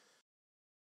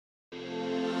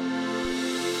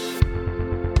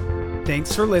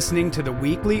Thanks for listening to the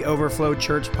weekly Overflow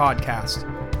Church podcast.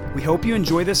 We hope you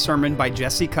enjoy this sermon by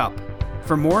Jesse Cupp.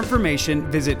 For more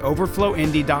information, visit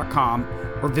overflowindy.com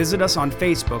or visit us on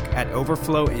Facebook at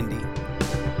Overflow Indy.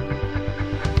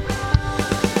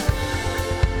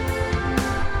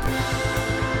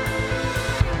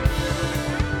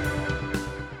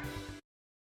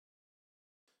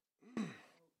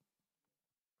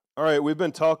 All right, we've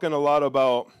been talking a lot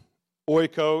about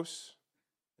oikos,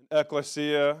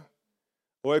 ecclesia,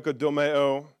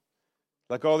 oikodomeo,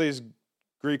 like all these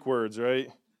Greek words, right?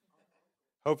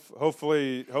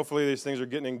 Hopefully these things are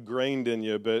getting ingrained in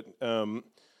you. But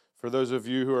for those of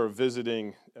you who are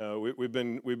visiting, we've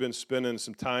been spending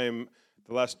some time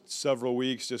the last several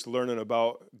weeks just learning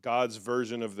about God's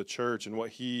version of the church and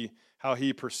how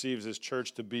He perceives His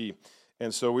church to be.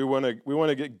 And so we want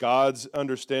to get God's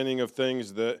understanding of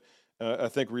things that I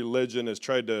think religion has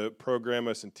tried to program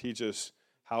us and teach us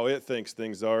how it thinks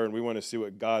things are, and we want to see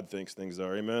what God thinks things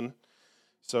are. Amen.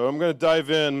 So I'm going to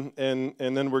dive in, and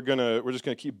then we're just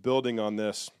going to keep building on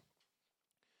this.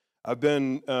 I've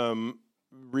been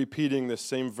repeating this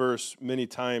same verse many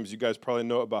times. You guys probably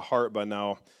know it by heart by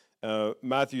now.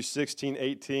 Matthew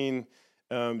 16:18.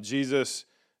 Jesus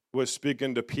was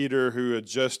speaking to Peter, who had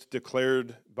just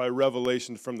declared by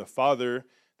revelation from the Father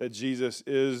that Jesus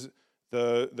is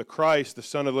the Christ, the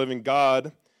Son of the living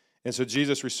God. And so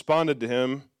Jesus responded to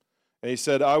him, and he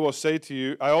said, I also say to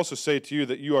you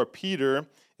that you are Peter,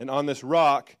 and on this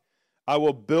rock I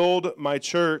will build my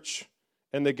church,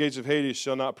 and the gates of Hades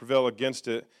shall not prevail against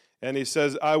it. And he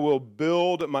says, I will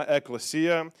build my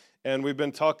ecclesia. And we've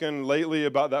been talking lately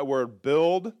about that word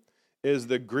build is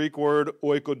the Greek word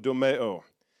oikodomeo.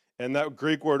 And that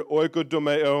Greek word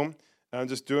oikodomeo, I'm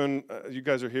just doing, you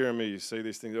guys are hearing me say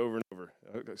these things over and over.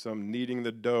 So I'm kneading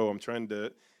the dough. I'm trying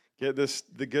to get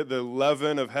the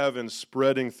leaven of heaven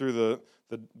spreading through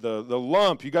the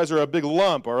lump. You guys are a big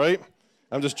lump, all right?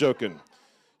 I'm just joking.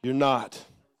 You're not.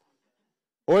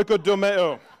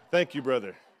 Oikodomeo. Thank you,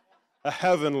 brother. A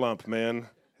heaven lump, man.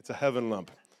 It's a heaven lump.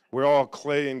 We're all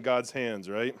clay in God's hands,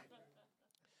 right?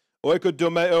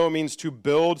 Oikodomeo means to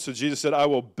build. So Jesus said, I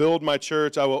will build my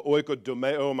church. I will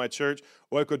oikodomeo my church.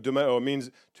 Oikodomeo means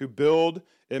to build.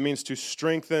 It means to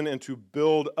strengthen and to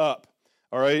build up.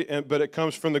 All right, but it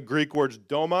comes from the Greek words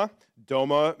doma.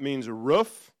 Doma means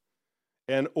roof,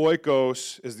 and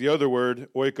oikos is the other word.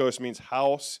 Oikos means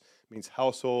house, means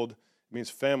household, means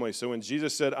family. So when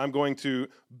Jesus said, I'm going to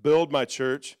build my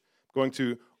church, I'm going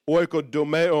to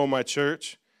oikodomeo my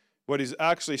church, what he's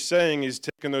actually saying is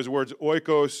taking those words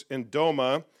oikos and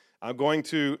doma. I'm going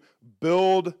to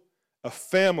build a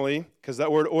family, because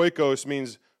that word oikos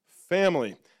means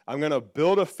family. I'm going to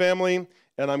build a family,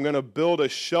 and I'm going to build a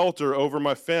shelter over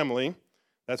my family.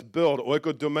 That's build,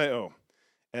 oikodomeo.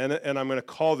 And I'm going to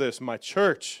call this my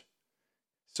church.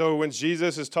 So when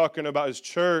Jesus is talking about his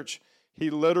church, he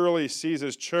literally sees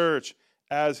his church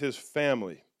as his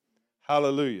family.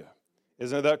 Hallelujah.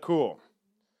 Isn't that cool?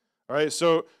 All right,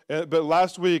 so, but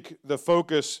last week, the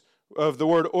focus of the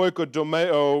word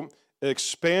oikodomeo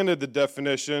expanded the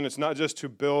definition. It's not just to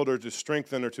build or to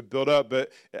strengthen or to build up,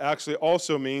 but it actually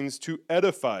also means to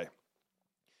edify.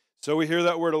 So we hear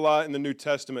that word a lot in the New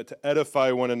Testament, to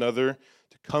edify one another,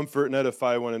 to comfort and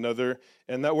edify one another.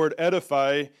 And that word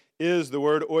edify is the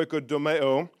word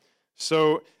oikodomeo.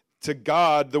 So to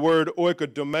God, the word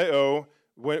oikodomeo,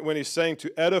 when he's saying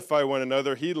to edify one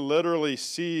another, he literally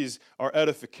sees our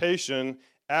edification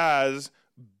as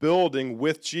building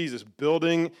with Jesus,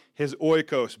 building his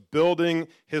oikos, building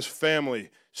his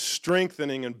family,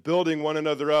 strengthening and building one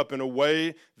another up in a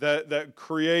way that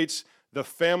creates the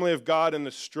family of God and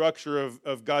the structure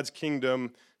of God's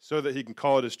kingdom so that he can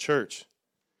call it his church.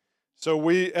 So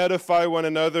we edify one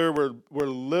another. We're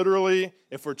literally,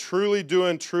 if we're truly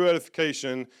doing true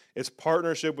edification, it's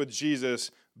partnership with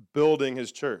Jesus building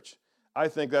his church. I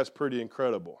think that's pretty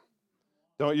incredible.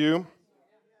 Don't you?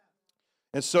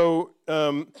 And so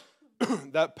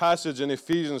that passage in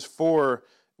Ephesians 4,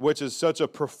 which is such a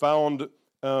profound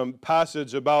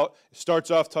passage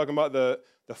starts off talking about the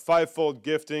fivefold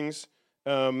giftings.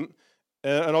 And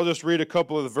I'll just read a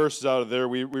couple of the verses out of there.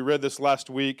 We read this last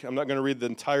week. I'm not going to read the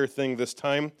entire thing this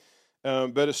time.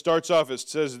 But it starts off, it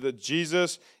says that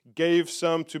Jesus gave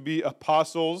some to be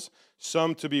apostles,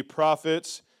 some to be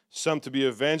prophets, some to be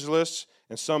evangelists,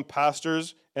 and some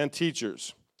pastors and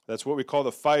teachers. That's what we call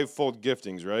the fivefold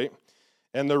giftings, right?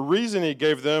 And the reason he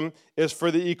gave them is for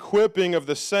the equipping of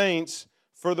the saints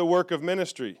for the work of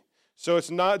ministry. So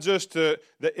it's not just the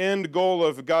end goal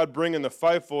of God bringing the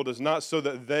fivefold is not so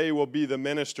that they will be the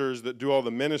ministers that do all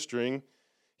the ministering.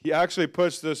 He actually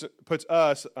puts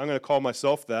us, I'm going to call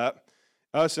myself that,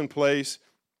 us in place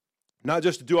Not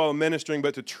just to do all the ministering,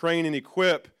 but to train and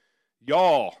equip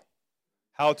y'all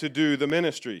how to do the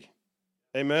ministry.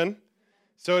 Amen?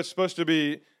 So it's supposed to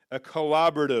be a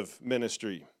collaborative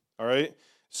ministry, all right?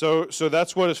 So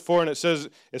that's what it's for, and it says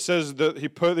that he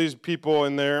put these people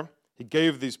in there, he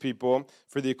gave these people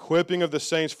for the equipping of the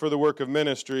saints for the work of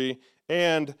ministry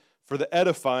and for the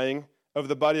edifying of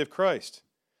the body of Christ.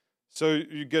 So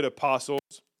you get apostles,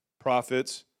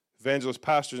 prophets, evangelists,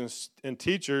 pastors, and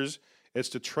teachers. It's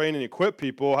to train and equip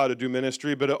people how to do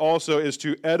ministry, but it also is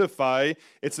to edify.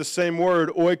 It's the same word,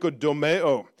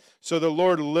 oikodomeo. So the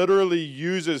Lord literally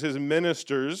uses his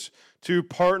ministers to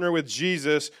partner with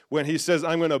Jesus when he says,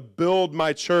 I'm going to build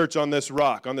my church on this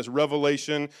rock, on this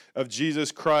revelation of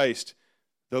Jesus Christ,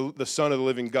 the Son of the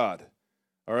living God.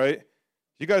 All right?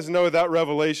 You guys know that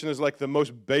revelation is like the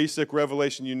most basic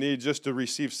revelation you need just to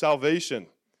receive salvation.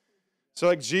 So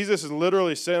like Jesus is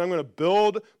literally saying, I'm going to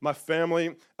build my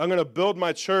family. I'm going to build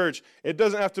my church. It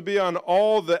doesn't have to be on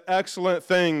all the excellent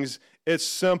things. It's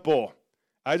simple.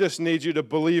 I just need you to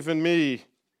believe in me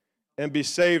and be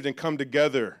saved and come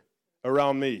together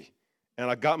around me. And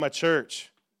I got my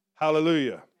church.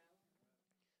 Hallelujah.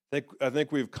 I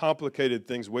think we've complicated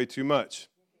things way too much.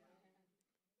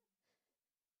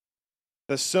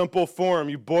 The simple form,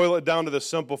 you boil it down to the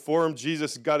simple form.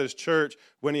 Jesus got his church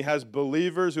when he has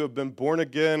believers who have been born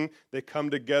again. They come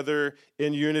together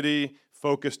in unity,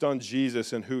 focused on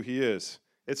Jesus and who he is.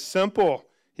 It's simple.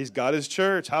 He's got his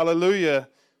church. Hallelujah.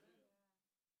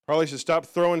 Probably should stop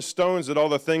throwing stones at all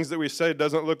the things that we say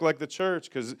doesn't look like the church,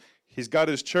 because he's got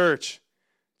his church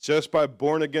just by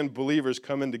born-again believers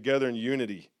coming together in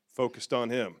unity, focused on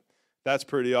him. That's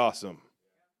pretty awesome.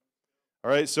 All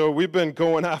right, so we've been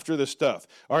going after this stuff.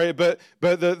 All right, but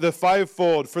the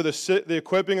fivefold, for the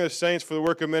equipping of the saints, for the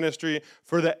work of ministry,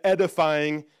 for the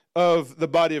edifying of the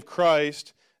body of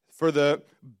Christ, for the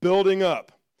building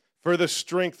up, for the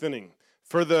strengthening,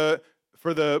 for the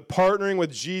partnering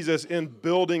with Jesus in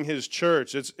building his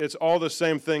church. It's all the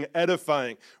same thing,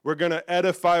 edifying. We're going to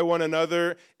edify one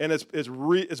another, and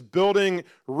it's building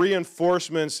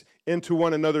reinforcements into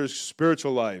one another's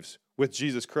spiritual lives with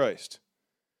Jesus Christ.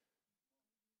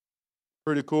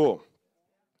 Pretty cool.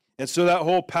 And so that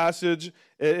whole passage,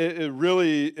 it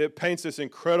really paints this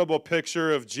incredible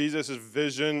picture of Jesus'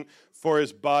 vision for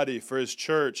his body, for his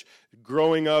church,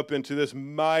 growing up into this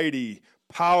mighty,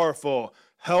 powerful,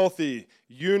 healthy,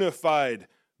 unified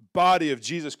body of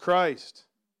Jesus Christ.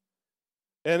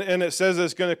 And it says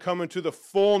it's going to come into the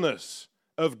fullness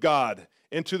of God,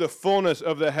 into the fullness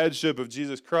of the headship of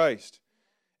Jesus Christ.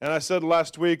 And I said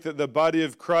last week that the body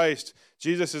of Christ,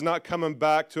 Jesus is not coming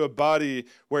back to a body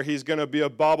where he's going to be a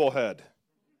bobblehead.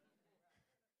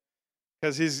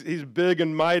 Because he's big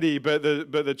and mighty, but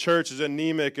the church is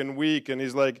anemic and weak, and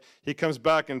he comes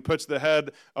back and puts the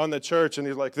head on the church, and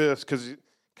he's like this,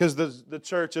 because the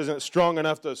church isn't strong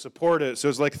enough to support it, so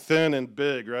it's like thin and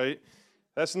big, right?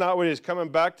 That's not what he's coming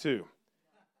back to.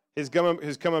 He's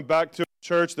coming back to a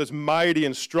church that's mighty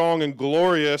and strong and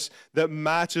glorious that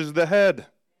matches the head.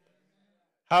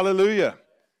 Hallelujah.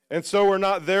 And so we're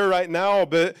not there right now,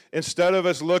 but instead of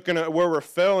us looking at where we're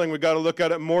failing, we got to look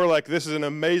at it more like this is an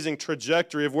amazing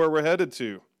trajectory of where we're headed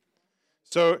to.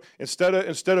 So instead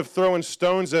of throwing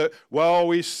stones at, well,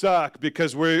 we suck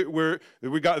because we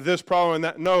got this problem and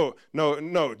that.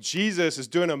 No. Jesus is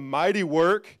doing a mighty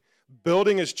work,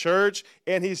 building his church,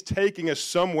 and he's taking us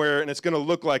somewhere, and it's going to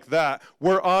look like that.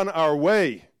 We're on our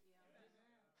way.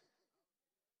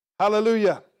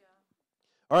 Hallelujah.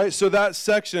 All right, so that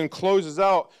section closes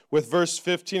out with verse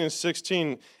 15 and 16,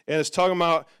 and it's talking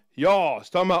about y'all. It's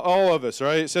talking about all of us,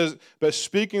 right? It says, but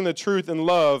speaking the truth in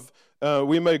love,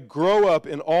 we may grow up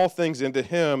in all things into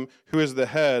him who is the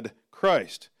head,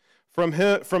 Christ, from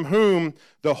whom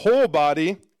the whole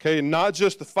body, okay, not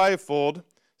just the fivefold,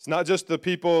 it's not just the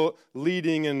people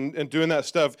leading and doing that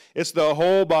stuff, it's the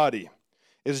whole body,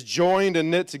 is joined and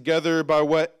knit together by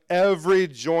what every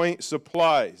joint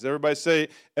supplies. Everybody say,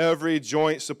 every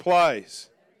joint supplies.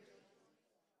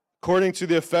 According to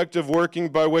the effective working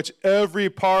by which every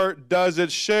part does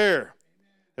its share.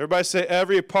 Everybody say,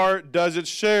 every part does its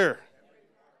share.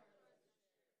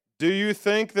 Do you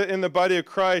think that in the body of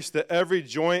Christ that every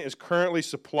joint is currently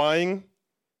supplying?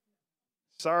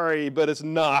 Sorry, but it's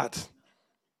not.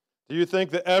 Do you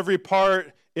think that every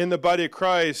part in the body of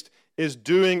Christ is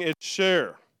doing its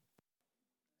share?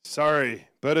 Sorry,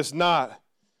 but it's not.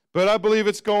 But I believe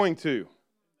it's going to.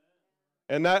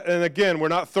 And again, we're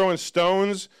not throwing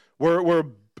stones. We're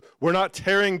not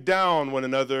tearing down one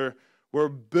another. We're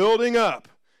building up.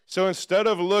 So instead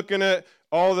of looking at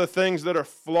all the things that are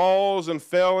flaws and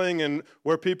failing and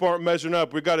where people aren't measuring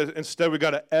up, we got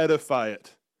to edify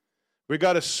it. We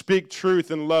got to speak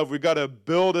truth in love. We got to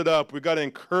build it up. We got to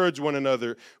encourage one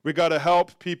another. We got to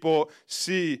help people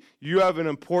see you have an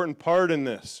important part in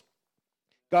this.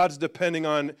 God's depending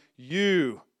on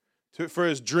you for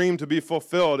his dream to be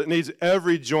fulfilled. It needs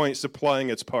every joint supplying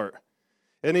its part.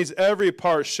 It needs every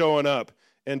part showing up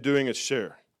and doing its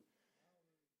share.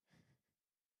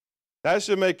 That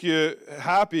should make you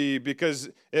happy because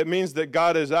it means that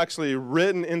God has actually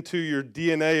written into your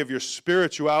DNA of your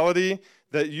spirituality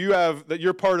that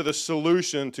you're part of the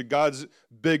solution to God's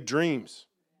big dreams.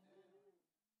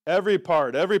 Every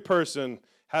part, every person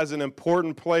has an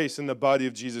important place in the body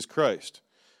of Jesus Christ.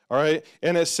 All right?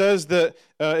 And it says that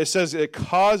it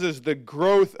causes the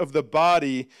growth of the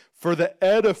body for the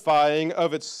edifying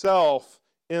of itself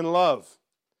in love.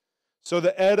 So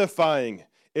the edifying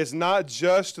is not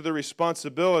just the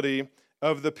responsibility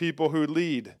of the people who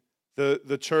lead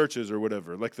the churches or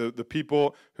whatever, like the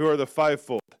people who are the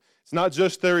fivefold. It's not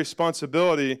just their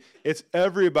responsibility, it's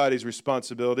everybody's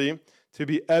responsibility to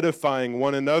be edifying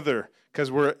one another, because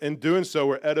in doing so,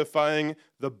 we're edifying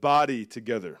the body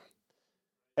together.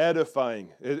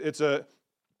 Edifying.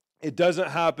 It doesn't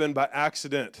happen by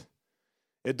accident.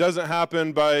 It doesn't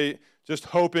happen by just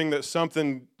hoping that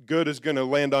something good is going to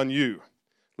land on you.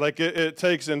 Like it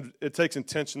takes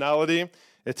intentionality,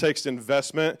 it takes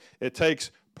investment, it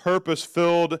takes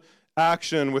purpose-filled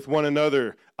action with one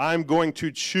another. I'm going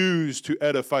to choose to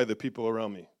edify the people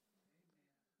around me.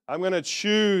 I'm going to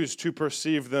choose to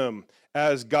perceive them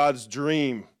as God's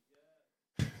dream.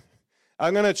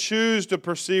 I'm going to choose to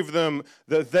perceive them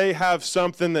that they have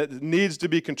something that needs to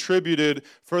be contributed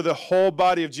for the whole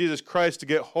body of Jesus Christ to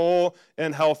get whole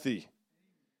and healthy.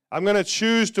 I'm going to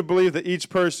choose to believe that each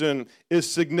person is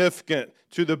significant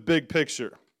to the big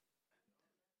picture.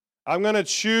 I'm going to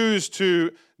choose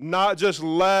to not just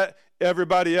let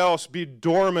everybody else be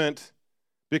dormant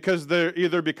because they're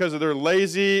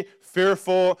lazy,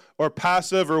 fearful, or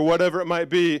passive, or whatever it might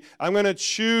be. I'm going to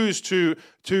choose to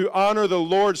honor the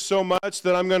Lord so much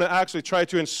that I'm going to actually try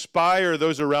to inspire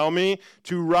those around me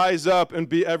to rise up and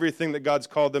be everything that God's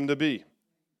called them to be.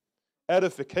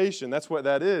 Edification, that's what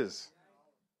that is.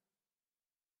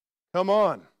 Come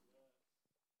on.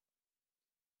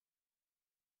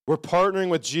 We're partnering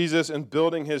with Jesus and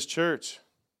building his church.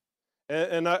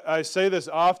 And I say this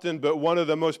often, but one of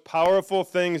the most powerful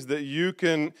things that you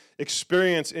can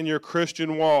experience in your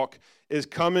Christian walk is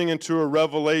coming into a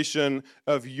revelation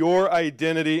of your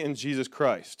identity in Jesus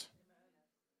Christ.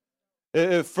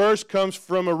 It first comes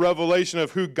from a revelation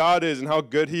of who God is and how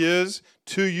good he is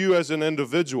to you as an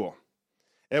individual.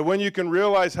 And when you can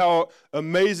realize how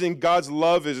amazing God's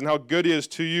love is and how good he is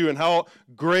to you and how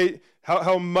great,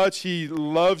 how much he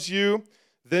loves you,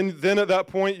 then at that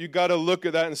point, you got to look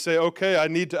at that and say, okay, I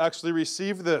need to actually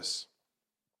receive this.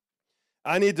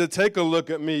 I need to take a look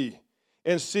at me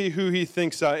and see who he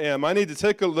thinks I am. I need to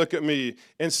take a look at me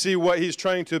and see what he's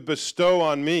trying to bestow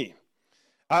on me.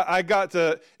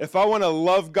 If I want to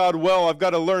love God well, I've got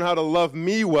to learn how to love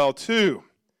me well too.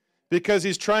 Because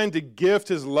he's trying to gift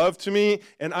his love to me,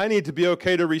 and I need to be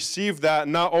okay to receive that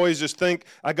and not always just think,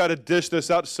 I got to dish this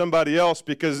out to somebody else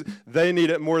because they need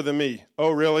it more than me.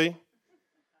 Oh, really?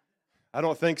 I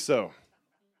don't think so.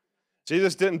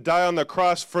 Jesus didn't die on the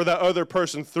cross for that other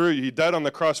person through you. He died on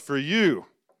the cross for you.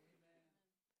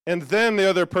 And then the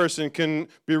other person can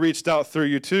be reached out through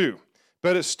you too.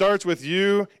 But it starts with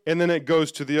you, and then it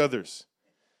goes to the others.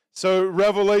 So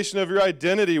revelation of your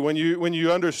identity, when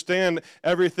you understand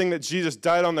everything that Jesus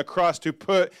died on the cross to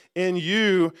put in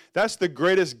you, that's the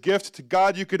greatest gift to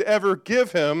God you could ever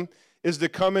give him, is to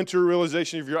come into a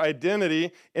realization of your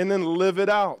identity and then live it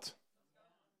out.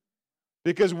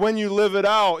 Because when you live it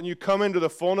out and you come into the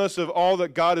fullness of all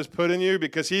that God has put in you,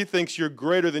 because he thinks you're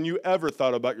greater than you ever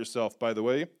thought about yourself, by the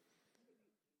way.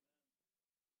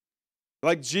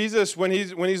 Like Jesus, when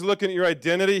he's looking at your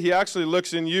identity, he actually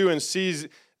looks in you and sees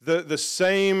the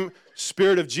same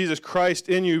Spirit of Jesus Christ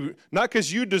in you, not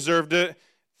because you deserved it.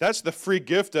 That's the free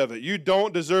gift of it. You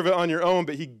don't deserve it on your own,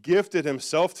 but he gifted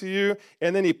himself to you,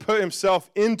 and then he put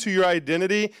himself into your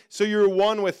identity, so you're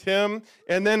one with him,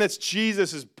 and then it's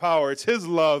Jesus' power. It's his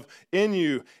love in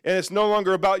you, and it's no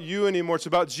longer about you anymore. It's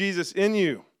about Jesus in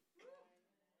you.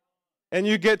 And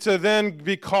you get to then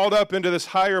be called up into this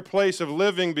higher place of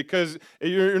living, because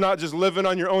you're not just living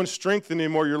on your own strength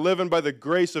anymore. You're living by the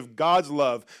grace of God's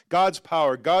love, God's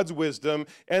power, God's wisdom,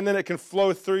 and then it can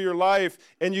flow through your life,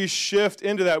 and you shift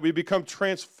into that. We become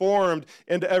transformed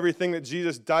into everything that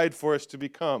Jesus died for us to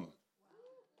become.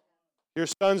 You're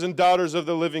sons and daughters of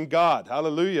the living God.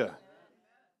 Hallelujah.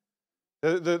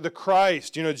 The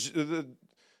Christ,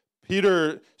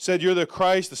 Peter said, you're the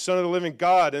Christ, the Son of the living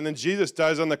God. And then Jesus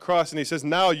dies on the cross, and he says,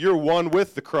 now you're one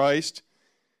with the Christ.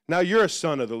 Now you're a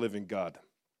son of the living God.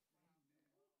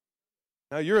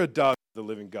 Now you're a daughter of the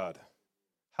living God.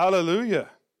 Hallelujah.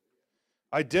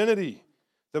 Identity.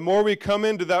 The more we come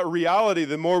into that reality,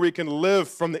 the more we can live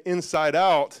from the inside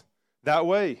out that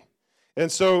way. And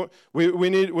so we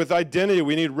need, with identity,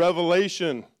 we need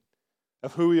revelation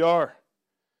of who we are.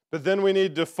 But then we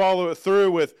need to follow it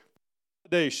through with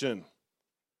validation.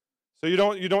 So you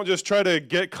don't just try to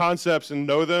get concepts and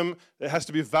know them. It has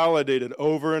to be validated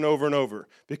over and over and over.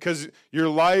 Because your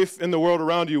life in the world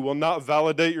around you will not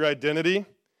validate your identity.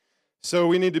 So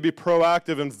we need to be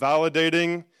proactive in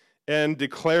validating and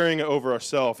declaring it over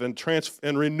ourselves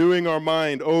and renewing our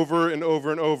mind over and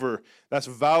over and over. That's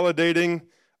validating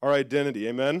our identity.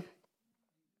 Amen?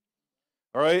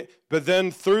 All right? But then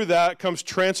through that comes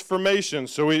transformation.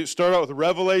 So we start out with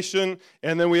revelation,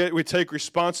 and then we take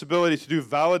responsibility to do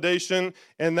validation,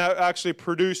 and that actually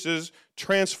produces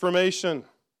transformation,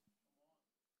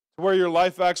 where your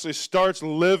life actually starts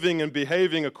living and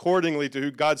behaving accordingly to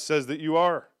who God says that you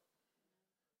are.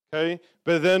 Okay?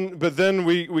 But then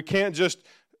we can't just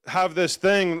have this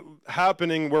thing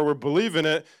happening where we're believing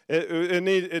it.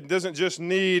 It doesn't just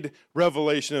need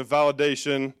revelation and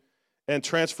validation and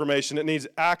transformation. It needs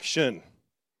action.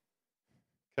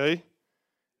 Okay? It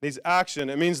needs action.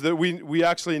 It means that we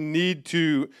actually need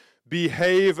to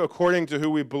behave according to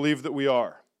who we believe that we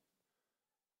are.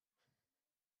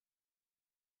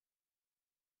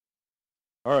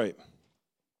 All right.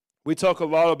 We talk a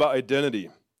lot about identity.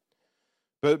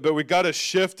 But we got to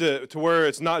shift it to where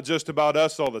it's not just about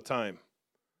us all the time.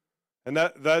 And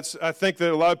that's I think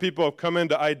that a lot of people have come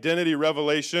into identity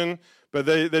revelation, but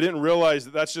they didn't realize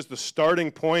that that's just the starting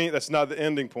point. That's not the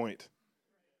ending point.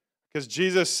 Because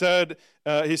Jesus said,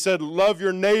 he said, love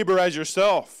your neighbor as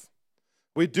yourself.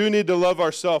 We do need to love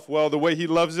ourselves well the way he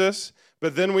loves us,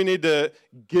 but then we need to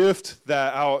gift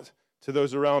that out to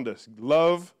those around us.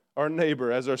 Love our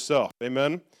neighbor as ourselves.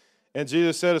 Amen? And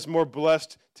Jesus said it's more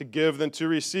blessed to give than to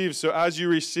receive. So as you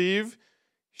receive,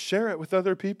 share it with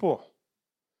other people.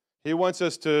 He wants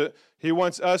us to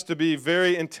be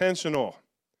very intentional,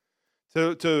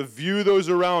 to view those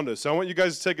around us. So I want you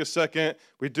guys to take a second.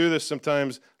 We do this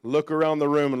sometimes. Look around the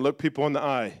room and look people in the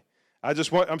eye.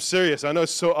 I'm serious. I know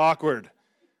it's so awkward.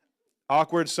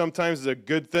 Awkward sometimes is a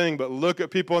good thing, but look at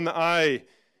people in the eye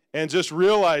and just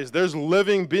realize there's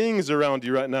living beings around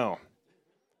you right now.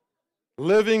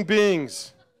 Living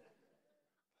beings.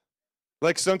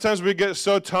 Like sometimes we get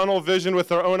so tunnel vision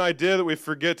with our own idea that we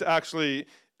forget to actually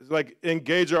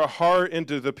engage our heart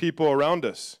into the people around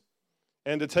us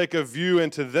and to take a view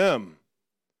into them.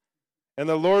 And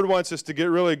the Lord wants us to get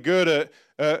really good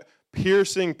at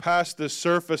piercing past the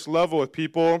surface level with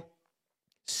people,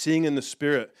 seeing in the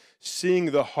spirit,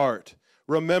 seeing the heart,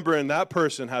 remembering that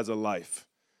person has a life.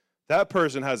 That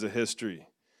person has a history.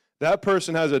 That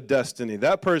person has a destiny.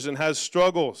 That person has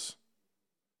struggles.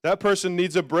 That person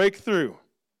needs a breakthrough.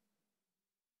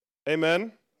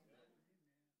 Amen?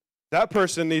 That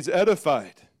person needs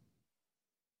edified.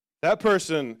 That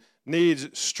person needs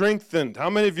strengthened. How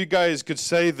many of you guys could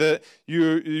say that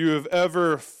you have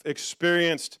ever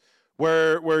experienced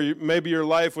where maybe your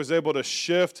life was able to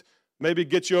shift, maybe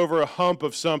get you over a hump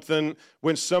of something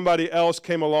when somebody else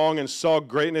came along and saw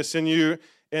greatness in you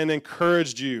and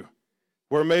encouraged you?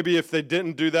 Where maybe if they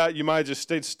didn't do that, you might have just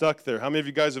stayed stuck there. How many of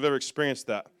you guys have ever experienced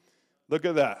that? Look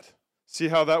at that. See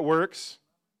how that works?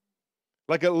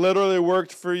 Like it literally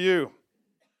worked for you.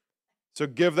 So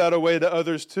give that away to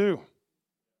others too.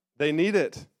 They need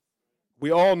it.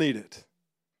 We all need it.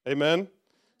 Amen?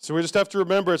 So we just have to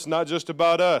remember it's not just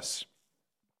about us.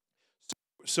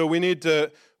 So we need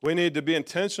to be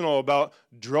intentional about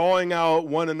drawing out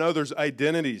one another's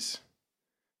identities.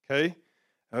 Okay?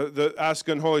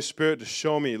 Asking Holy Spirit to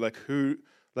show me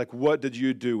what did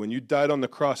you do when you died on the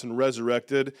cross and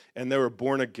resurrected and they were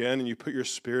born again and you put your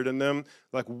spirit in them?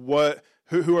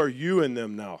 Who are you in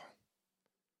them now?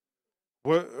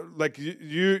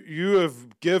 You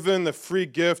have given the free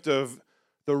gift of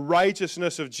the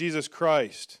righteousness of Jesus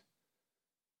Christ.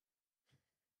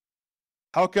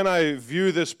 How can I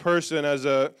view this person as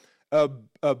a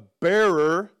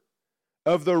bearer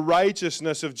of the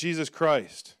righteousness of Jesus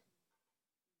Christ?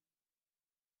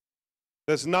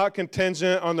 That's not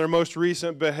contingent on their most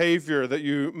recent behavior that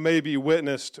you maybe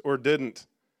witnessed or didn't.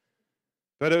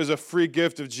 But it was a free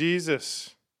gift of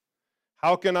Jesus.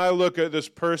 How can I look at this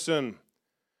person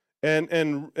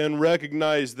and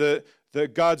recognize that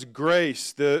God's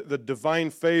grace, the divine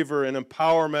favor and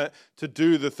empowerment to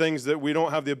do the things that we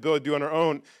don't have the ability to do on our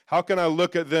own, how can I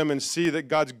look at them and see that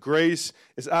God's grace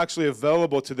is actually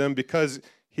available to them because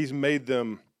he's made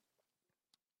them,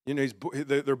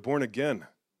 they're born again?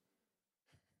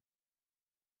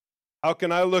 How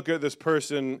can I look at this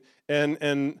person and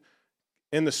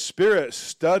in the Spirit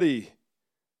study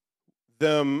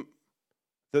them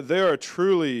that they are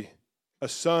truly a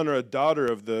son or a daughter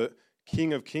of the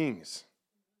King of Kings?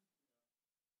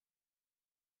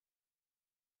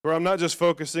 Where I'm not just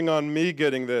focusing on me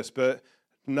getting this, but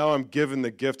now I'm giving the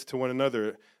gift to one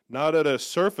another, not at a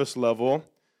surface level,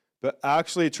 but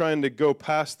actually trying to go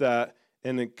past that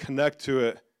and then connect to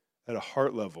it at a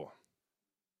heart level.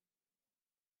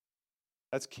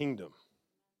 That's kingdom.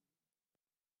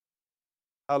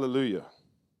 Hallelujah.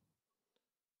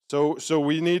 So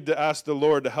we need to ask the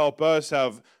Lord to help us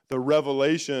have the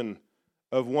revelation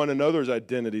of one another's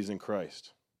identities in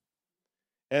Christ.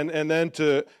 And then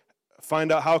to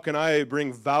find out how can I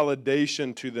bring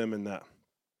validation to them in that.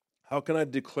 How can I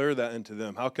declare that into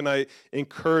them? How can I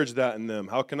encourage that in them?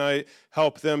 How can I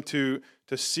help them to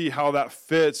see how that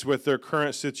fits with their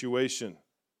current situation?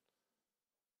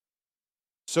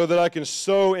 So that I can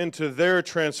sow into their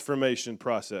transformation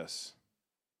process.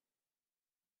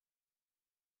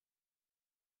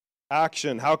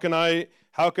 Action. How can I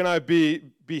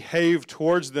behave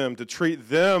towards them to treat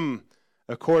them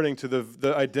according to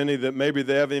the identity that maybe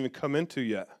they haven't even come into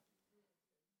yet?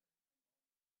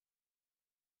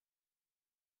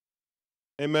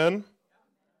 Amen?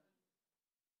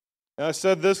 And I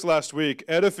said this last week,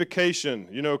 edification,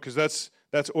 because that's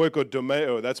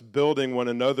oikodomeo, that's building one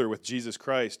another with Jesus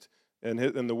Christ and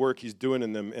the work he's doing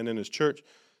in them and in his church.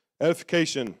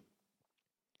 Edification.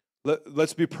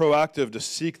 Let's be proactive to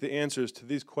seek the answers to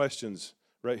these questions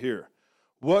right here.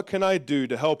 What can I do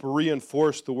to help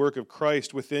reinforce the work of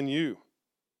Christ within you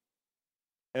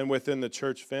and within the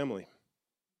church family?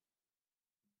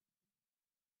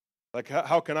 Like,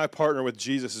 how can I partner with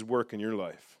Jesus' work in your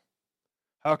life?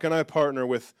 How can I partner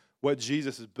with what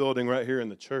Jesus is building right here in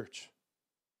the church?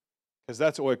 Because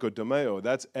that's oikodomeo,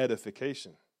 that's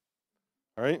edification.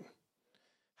 All right?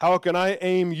 How can I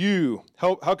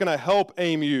how can I help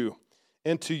aim you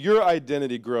into your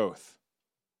identity growth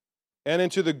and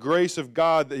into the grace of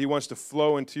God that he wants to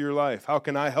flow into your life? How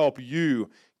can I help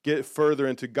you get further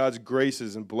into God's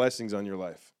graces and blessings on your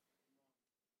life?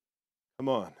 Come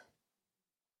on.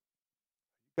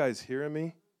 You guys hearing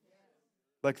me?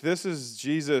 Like, this is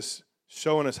Jesus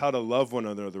showing us how to love one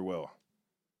another well,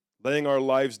 laying our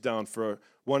lives down for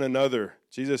one another.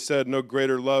 Jesus said, no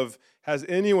greater love has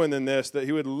anyone than this, that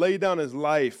he would lay down his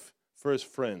life for his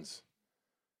friends.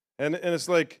 And it's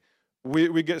like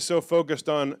we get so focused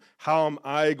on how am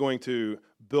I going to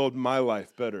build my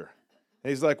life better. And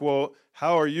he's like, well,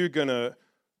 how are you going to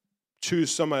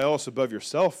choose somebody else above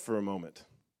yourself for a moment?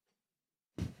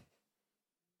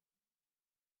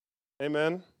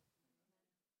 Amen?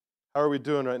 How are we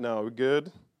doing right now? Are we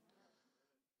good?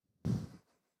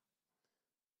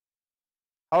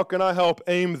 How can I help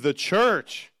aim the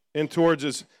church in towards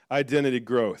its identity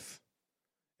growth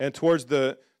and towards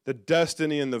the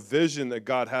destiny and the vision that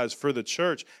God has for the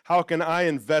church? How can I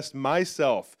invest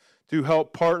myself to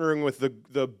help partnering with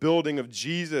the building of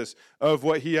Jesus, of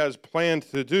what he has planned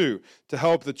to do, to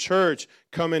help the church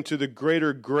come into the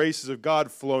greater graces of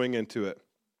God flowing into it?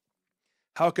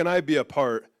 How can I be a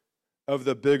part of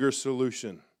the bigger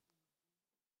solution?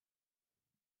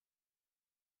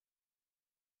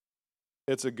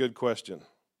 It's a good question.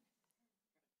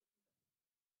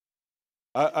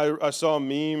 I saw a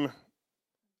meme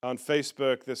on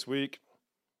Facebook this week,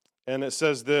 and it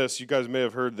says this. You guys may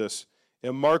have heard this.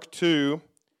 In Mark 2,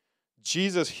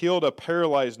 Jesus healed a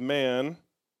paralyzed man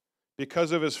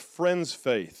because of his friend's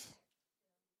faith.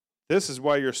 This is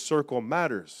why your circle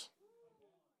matters.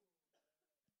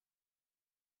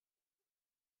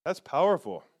 That's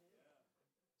powerful.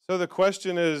 So the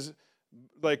question is,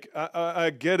 like, I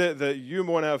get it that you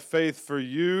want to have faith for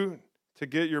you to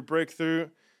get your breakthrough.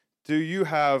 Do you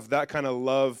have that kind of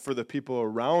love for the people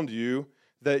around you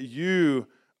that you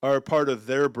are a part of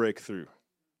their breakthrough?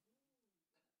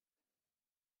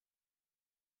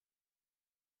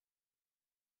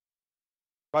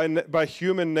 By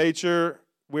human nature,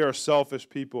 we are selfish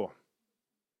people.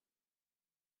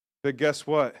 But guess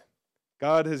what?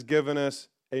 God has given us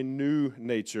a new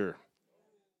nature,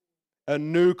 a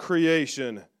new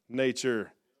creation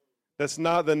nature. That's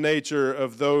not the nature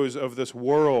of those of this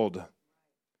world.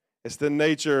 It's the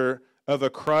nature of a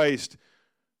Christ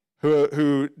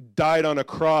who died on a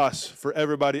cross for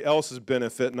everybody else's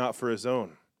benefit, not for his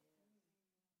own.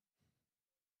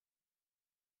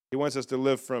 He wants us to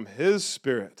live from His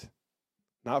Spirit,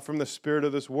 not from the spirit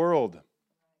of this world,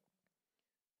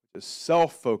 which is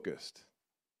self-focused.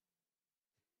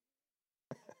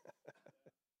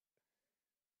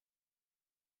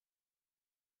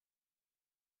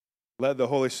 Let the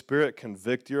Holy Spirit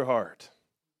convict your heart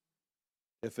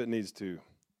if it needs to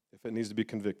be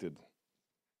convicted.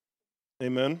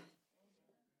 Amen?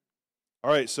 All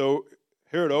right, so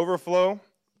here at Overflow,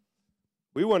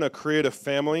 we want to create a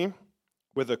family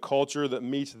with a culture that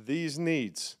meets these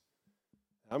needs.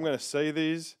 I'm going to say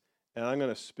these, and I'm going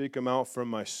to speak them out from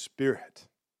my spirit.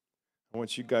 I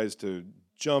want you guys to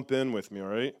jump in with me, all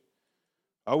right?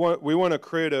 We want to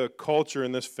create a culture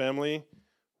in this family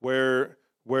where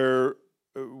we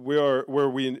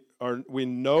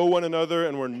know one another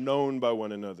and we're known by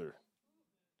one another.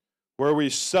 Where we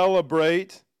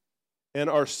celebrate and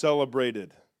are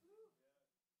celebrated.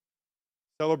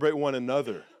 Celebrate one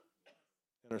another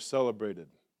and are celebrated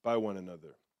by one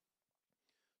another.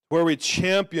 Where we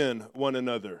champion one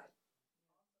another.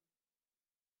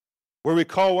 Where we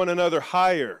call one another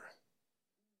higher.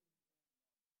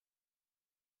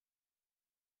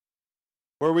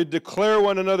 Where we declare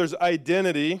one another's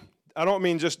identity. I don't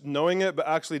mean just knowing it, but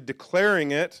actually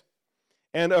declaring it.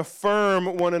 And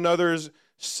affirm one another's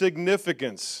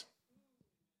significance.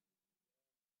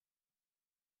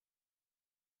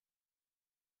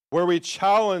 Where we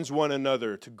challenge one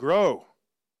another to grow.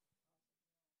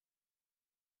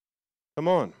 Come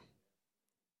on.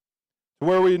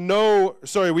 Where we own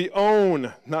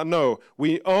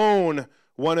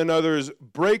one another's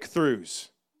breakthroughs.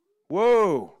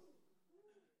 Whoa.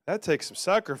 That takes some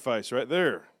sacrifice right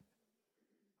there.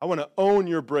 I want to own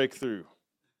your breakthrough.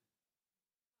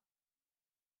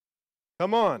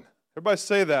 Come on. Everybody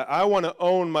say that. I want to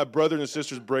own my brothers and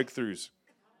sisters' breakthroughs.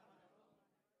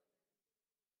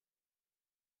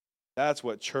 That's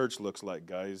what church looks like,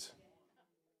 guys.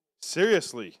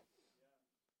 Seriously.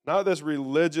 Not this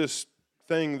religious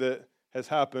thing that has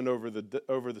happened over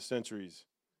the centuries.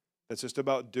 That's just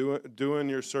about doing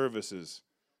your services.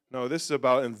 No, this is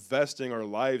about investing our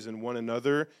lives in one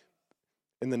another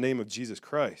in the name of Jesus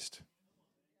Christ.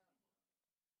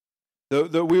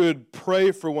 That we would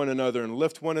pray for one another and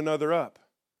lift one another up.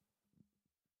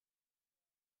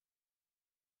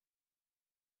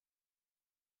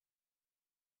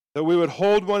 That we would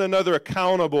hold one another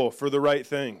accountable for the right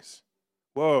things.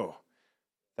 Whoa,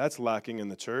 that's lacking in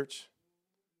the church.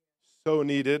 So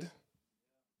needed.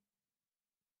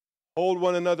 Hold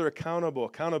one another accountable.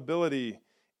 Accountability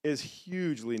is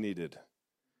hugely needed.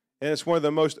 And it's one of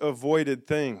the most avoided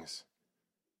things.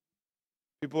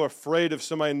 People are afraid of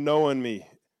somebody knowing me,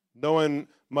 knowing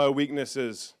my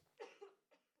weaknesses.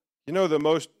 You know, the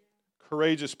most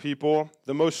courageous people,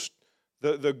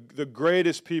 the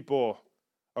greatest people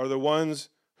are the ones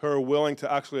who are willing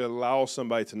to actually allow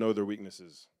somebody to know their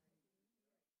weaknesses.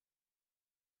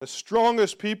 The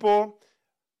strongest people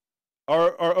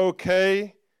are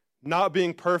okay not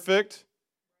being perfect,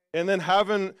 and then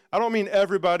having, I don't mean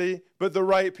everybody, but the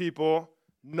right people,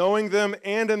 knowing them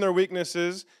and in their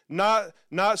weaknesses, not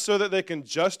so that they can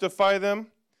justify them,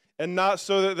 and not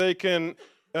so that they can,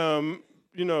 I don't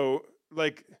know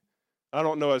what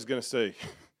I was going to say,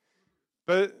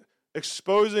 but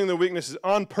exposing the weaknesses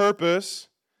on purpose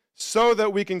so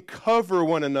that we can cover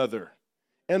one another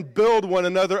and build one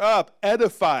another up,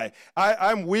 edify.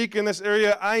 I'm weak in this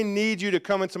area. I need you to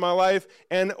come into my life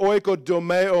and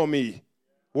oikodomeo me,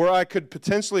 where I could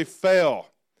potentially fail.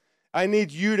 I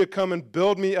need you to come and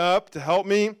build me up to help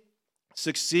me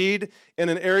succeed in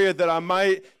an area that I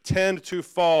might tend to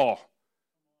fall.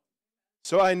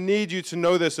 So I need you to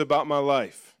know this about my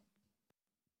life.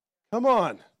 Come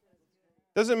on.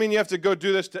 Doesn't mean you have to go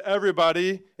do this to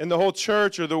everybody in the whole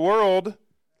church or the world.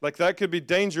 Like, that could be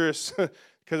dangerous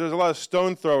because there's a lot of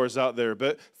stone throwers out there.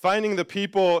 But finding the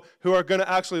people who are going to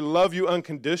actually love you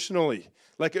unconditionally.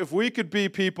 Like, if we could be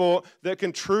people that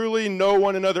can truly know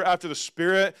one another after the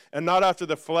Spirit and not after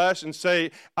the flesh and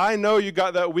say, I know you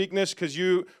got that weakness because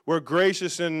you were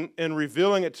gracious in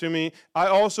revealing it to me. I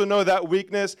also know that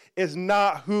weakness is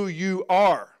not who you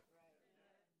are.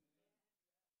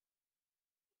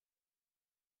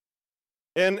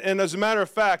 And as a matter of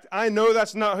fact, I know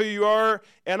that's not who you are,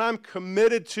 and I'm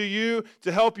committed to you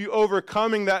to help you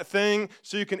overcoming that thing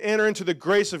so you can enter into the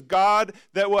grace of God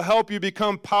that will help you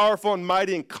become powerful and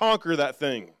mighty and conquer that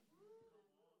thing.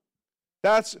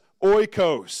 That's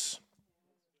oikos.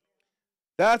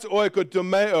 That's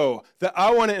oikodomeo, that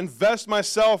I want to invest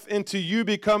myself into you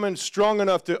becoming strong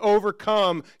enough to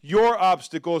overcome your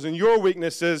obstacles and your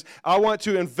weaknesses. I want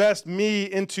to invest me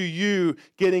into you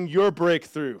getting your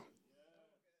breakthrough.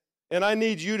 And I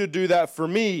need you to do that for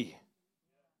me.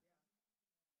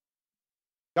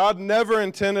 God never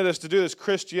intended us to do this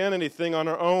Christianity thing on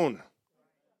our own.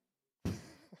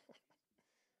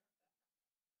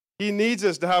 He needs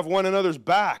us to have one another's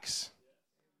backs.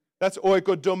 That's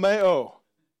oikodomeo.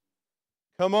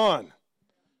 Come on.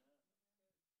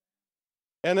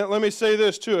 And let me say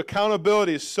this too.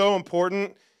 Accountability is so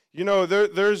important. You know,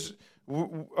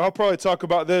 I'll probably talk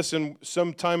about this in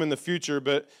some time in the future,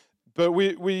 but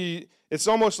it's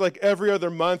almost like every other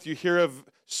month you hear of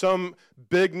some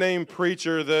big name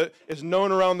preacher that is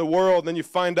known around the world, and then you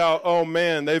find out, oh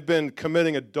man, they've been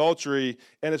committing adultery,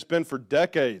 and it's been for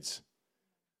decades.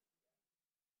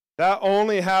 That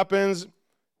only happens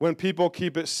when people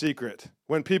keep it secret,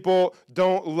 when people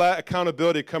don't let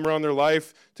accountability come around their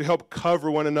life to help cover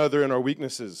one another in our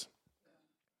weaknesses.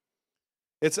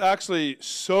 It's actually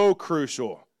so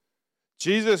crucial.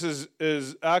 Jesus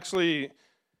is actually,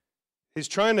 he's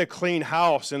trying to clean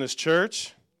house in his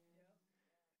church.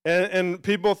 And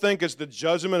people think it's the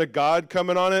judgment of God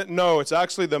coming on it. No, it's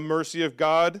actually the mercy of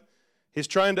God. He's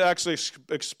trying to actually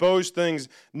expose things,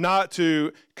 not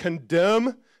to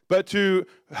condemn, but to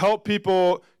help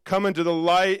people come into the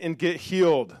light and get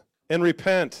healed and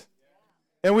repent.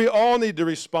 And we all need to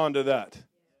respond to that.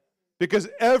 Because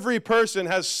every person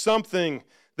has something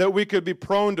that we could be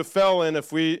prone to fail in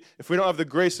if we don't have the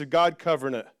grace of God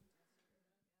covering it.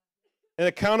 And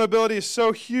accountability is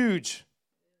so huge.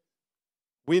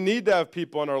 We need to have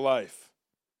people in our life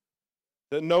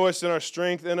that know us in our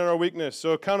strength and in our weakness.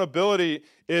 So accountability,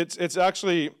 it's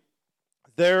actually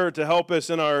there to help us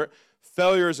in our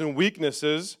failures and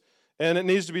weaknesses, and it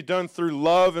needs to be done through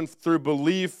love and through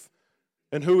belief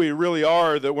in who we really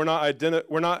are, that we're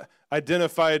not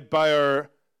identified by our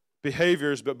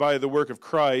behaviors but by the work of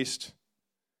Christ,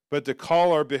 but to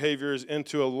call our behaviors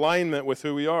into alignment with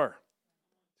who we are.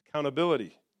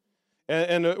 Accountability.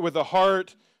 And with a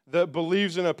heart that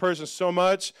believes in a person so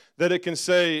much that it can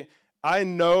say, I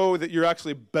know that you're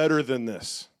actually better than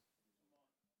this.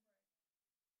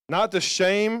 Not to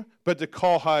shame, but to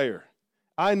call higher.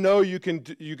 I know you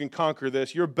can conquer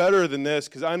this. You're better than this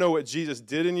because I know what Jesus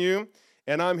did in you,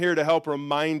 and I'm here to help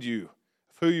remind you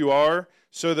of who you are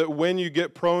so that when you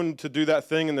get prone to do that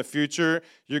thing in the future,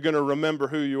 you're going to remember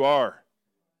who you are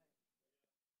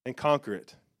and conquer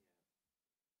it.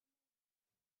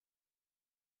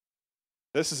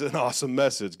 This is an awesome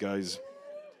message, guys.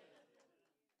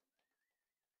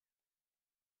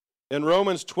 In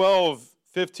Romans 12,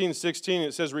 15, 16,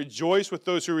 it says, rejoice with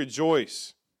those who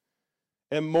rejoice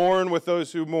and mourn with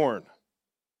those who mourn.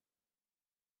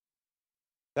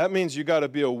 That means you got to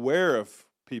be aware of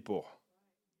people.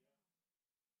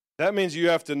 That means you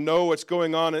have to know what's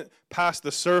going on past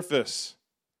the surface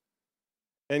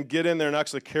and get in there and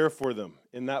actually care for them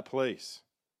in that place.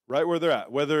 Right where they're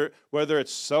at, whether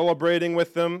it's celebrating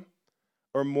with them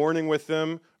or mourning with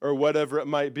them or whatever it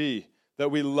might be, that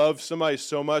we love somebody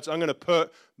so much, I'm going to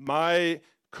put my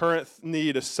current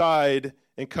need aside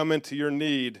and come into your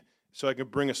need so I can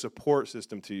bring a support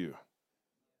system to you.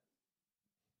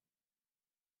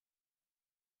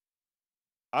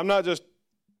 I'm not just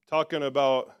talking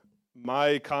about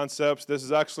my concepts. This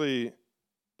is actually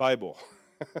Bible.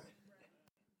 It's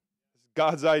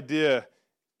God's idea.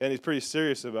 And he's pretty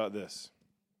serious about this.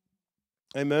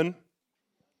 Amen?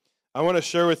 I want to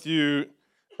share with you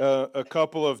a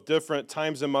couple of different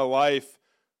times in my life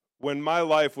when my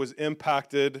life was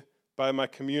impacted by my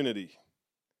community.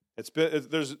 I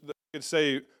could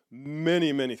say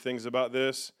many, many things about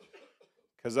this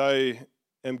because I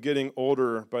am getting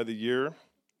older by the year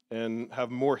and have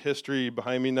more history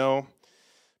behind me now.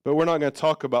 But we're not going to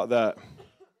talk about that.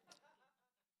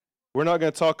 We're not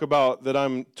going to talk about that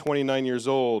I'm 29 years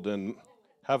old and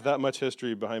have that much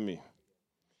history behind me.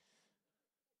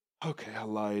 Okay, I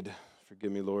lied.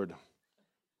 Forgive me, Lord.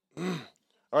 All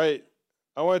right,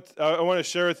 I want to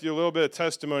share with you a little bit of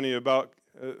testimony about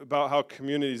how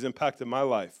communities impacted my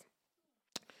life.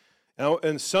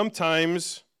 And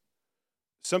sometimes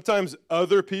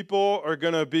other people are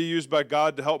going to be used by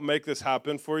God to help make this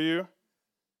happen for you.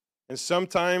 And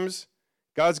sometimes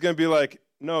God's going to be like,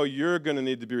 no, you're going to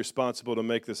need to be responsible to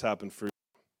make this happen for you.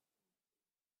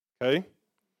 Okay?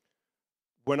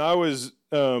 When I was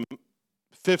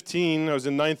 15, I was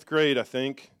in 9th grade, I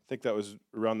think that was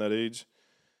around that age.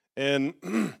 And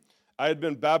I had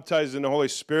been baptized in the Holy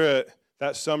Spirit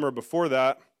that summer before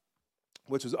that,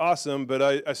 which was awesome, but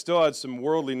I still had some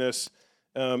worldliness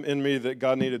in me that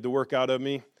God needed to work out of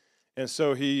me. And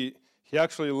so he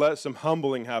actually let some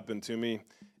humbling happen to me.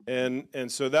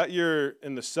 And so that year,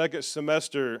 in the second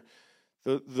semester,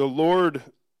 the Lord,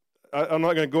 I'm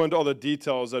not going to go into all the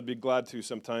details. I'd be glad to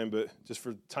sometime, but just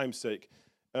for time's sake,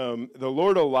 the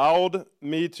Lord allowed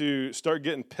me to start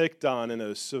getting picked on in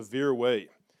a severe way.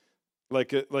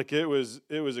 It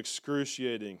was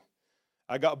excruciating.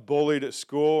 I got bullied at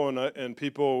school, and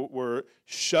people were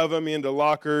shoving me into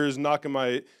lockers, knocking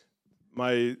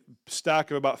my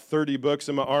stack of about 30 books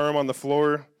in my arm on the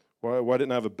floor. Why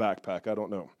didn't I have a backpack? I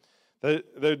don't know.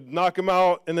 They'd knock them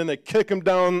out, and then they kick them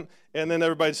down, and then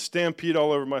everybody'd stampede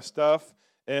all over my stuff.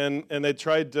 And they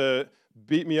tried to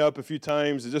beat me up a few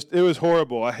times. It was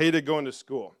horrible. I hated going to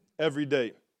school every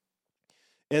day.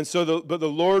 And so, but the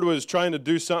Lord was trying to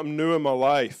do something new in my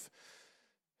life.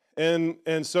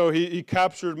 And so he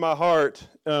captured my heart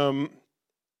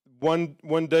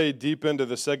one day deep into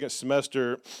the second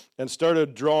semester and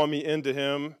started drawing me into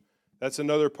him. That's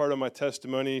another part of my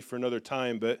testimony for another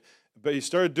time. But he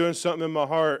started doing something in my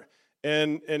heart,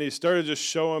 and he started just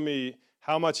showing me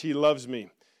how much he loves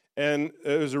me. And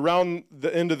it was around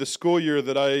the end of the school year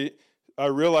that I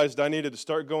realized I needed to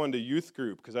start going to youth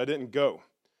group because I didn't go.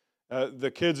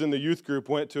 The kids in the youth group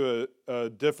went to a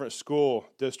different school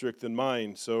district than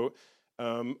mine, so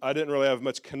I didn't really have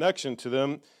much connection to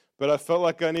them, but I felt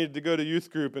like I needed to go to youth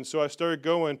group, and so I started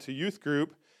going to youth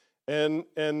group, and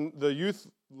the youth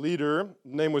leader,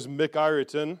 his name was Mick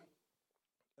Ireton.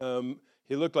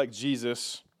 He looked like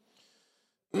Jesus,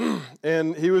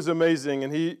 and he was amazing,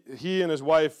 and he and his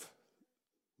wife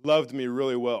loved me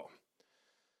really well,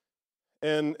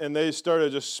 and they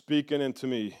started just speaking into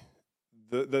me.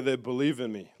 That they believe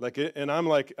in me, and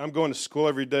I'm going to school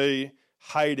every day,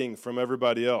 hiding from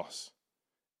everybody else,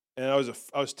 and I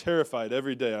was terrified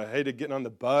every day. I hated getting on the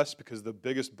bus because the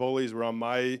biggest bullies were on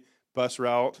my bus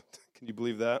route. Can you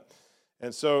believe that?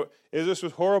 And so it just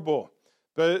was horrible.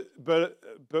 But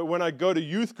when I go to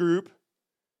youth group,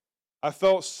 I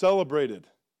felt celebrated,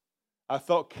 I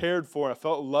felt cared for, I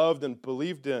felt loved and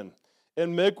believed in.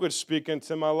 And Mick would speak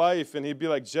into my life, and he'd be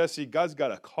like, "Jesse, God's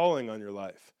got a calling on your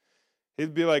life."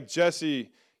 He'd be like,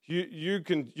 "Jesse, you're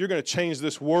going to change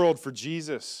this world for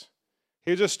Jesus."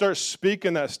 He'd just start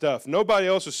speaking that stuff. Nobody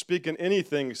else was speaking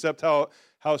anything except how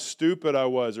stupid I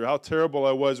was or how terrible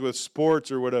I was with sports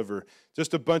or whatever.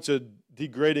 Just a bunch of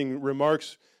degrading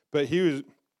remarks. But he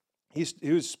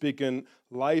was speaking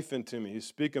life into me. He's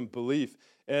speaking belief.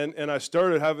 And I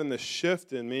started having this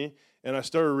shift in me, and I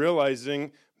started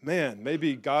realizing, man,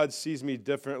 maybe God sees me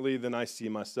differently than I see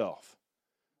myself.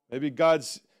 Maybe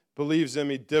God's believes in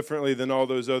me differently than all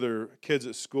those other kids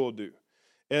at school do.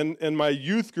 And my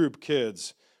youth group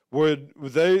kids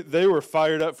they were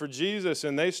fired up for Jesus,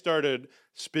 and they started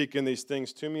speaking these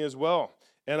things to me as well.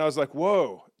 And I was like,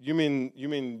 "Whoa, you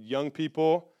mean young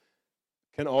people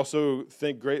can also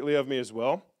think greatly of me as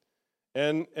well?"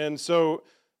 And so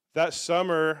that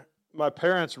summer, my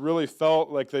parents really felt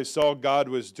like they saw God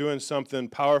was doing something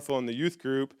powerful in the youth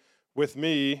group with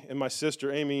me and my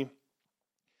sister Amy.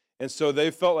 And so they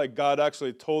felt like God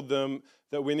actually told them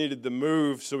that we needed to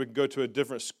move so we could go to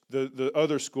the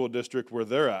other school district where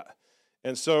they're at.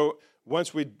 And so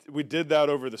once we did that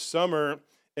over the summer,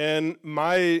 and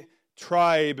my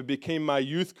tribe became my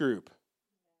youth group.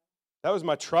 That was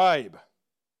my tribe.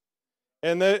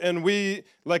 And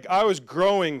I was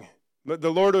growing.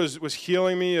 The Lord was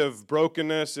healing me of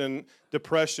brokenness and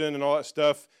depression and all that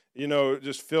stuff,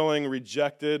 just feeling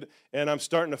rejected, and I'm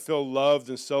starting to feel loved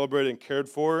and celebrated and cared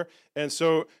for. And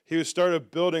so he started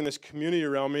building this community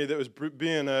around me that was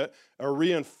being a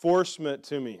reinforcement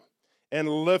to me and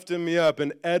lifting me up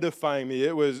and edifying me.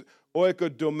 It was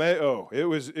oikodomeo. It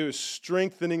was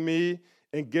strengthening me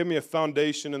and giving me a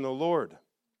foundation in the Lord.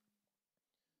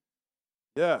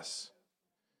 Yes.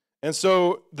 And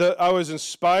so I was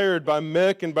inspired by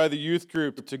Mick and by the youth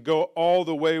group to go all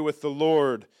the way with the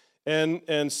Lord.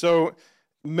 And so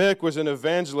Mick was an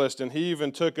evangelist, and he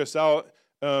even took us out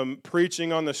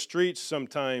preaching on the streets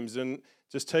sometimes and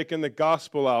just taking the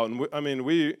gospel out. And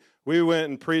we went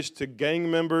and preached to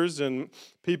gang members and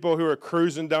people who are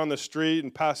cruising down the street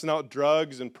and passing out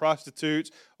drugs and prostitutes,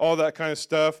 all that kind of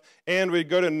stuff. And we'd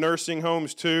go to nursing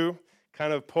homes too,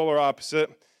 kind of polar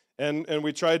opposite. And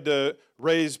we tried to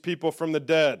raise people from the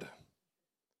dead.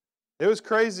 It was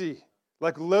crazy.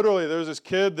 Like literally, there was this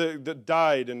kid that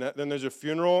died, and then there's a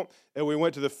funeral, and we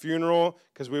went to the funeral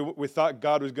because we thought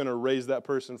God was going to raise that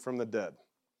person from the dead.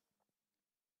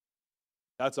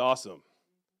 That's awesome.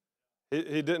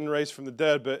 He didn't raise from the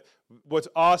dead, but what's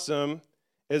awesome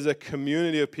is a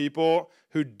community of people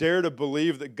who dare to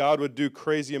believe that God would do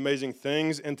crazy, amazing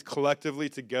things, and collectively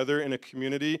together in a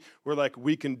community, we're like,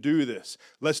 we can do this.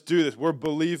 Let's do this. We're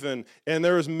believing. And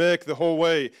there was Mick the whole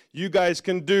way. You guys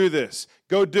can do this.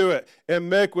 Go do it.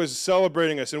 And Mick was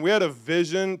celebrating us. And we had a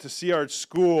vision to see our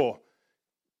school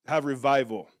have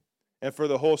revival and for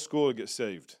the whole school to get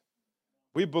saved.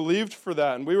 We believed for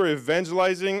that, and we were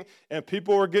evangelizing, and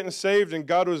people were getting saved, and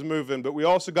God was moving, but we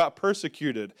also got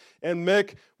persecuted, and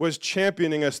Mick was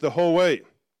championing us the whole way.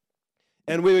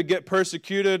 And we would get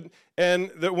persecuted,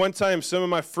 and that one time some of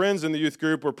my friends in the youth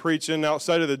group were preaching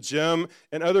outside of the gym,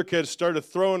 and other kids started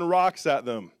throwing rocks at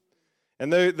them.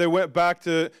 And they went back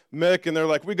to Mick, and they're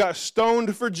like, we got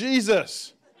stoned for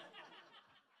Jesus.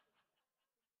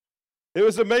 It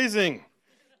was amazing.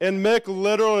 And Mick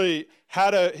literally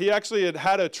had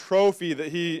a trophy that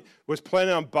he was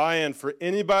planning on buying for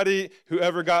anybody who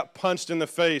ever got punched in the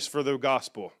face for the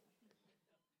gospel.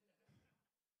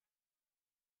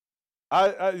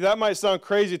 That might sound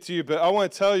crazy to you, but I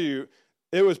want to tell you,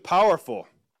 it was powerful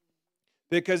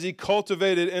because he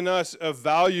cultivated in us a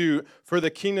value for the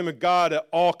kingdom of God at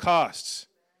all costs.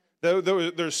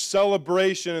 There's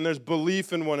celebration and there's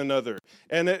belief in one another,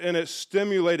 and it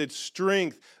stimulated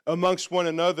strength amongst one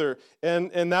another,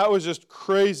 and that was just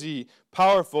crazy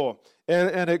powerful,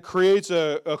 and it creates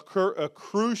a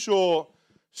crucial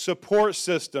support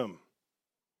system.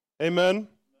 Amen.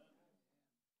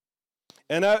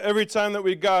 And every time that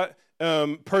we got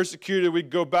persecuted,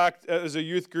 we'd go back as a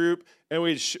youth group and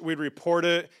we'd report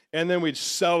it, and then we'd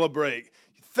celebrate.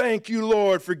 Thank you,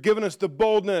 Lord, for giving us the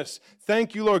boldness.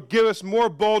 Thank you, Lord. Give us more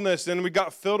boldness. And we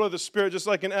got filled with the Spirit, just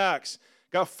like in Acts.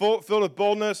 Got filled with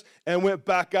boldness and went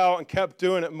back out and kept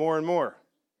doing it more and more.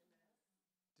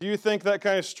 Do you think that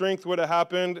kind of strength would have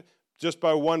happened just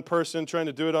by one person trying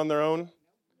to do it on their own?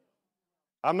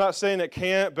 I'm not saying it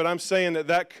can't, but I'm saying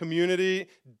that community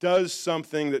does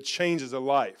something that changes a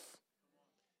life.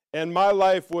 And my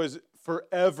life was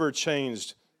forever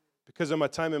changed because of my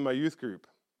time in my youth group.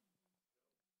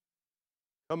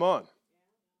 Come on.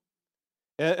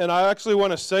 And I actually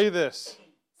want to say this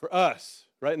for us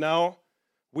right now.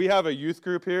 We have a youth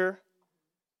group here.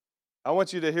 I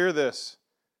want you to hear this.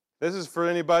 This is for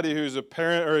anybody who's a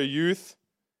parent or a youth,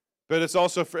 but it's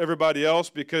also for everybody else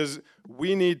because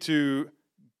we need to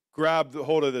grab the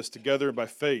hold of this together by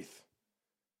faith.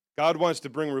 God wants to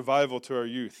bring revival to our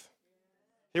youth.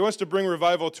 He wants to bring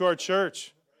revival to our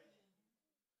church.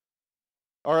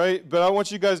 All right, but I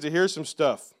want you guys to hear some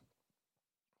stuff.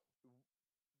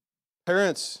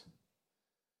 Parents,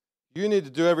 you need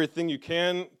to do everything you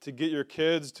can to get your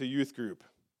kids to youth group.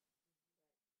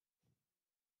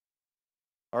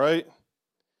 All right?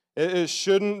 It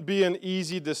shouldn't be an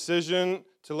easy decision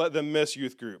to let them miss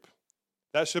youth group.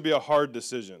 That should be a hard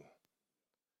decision.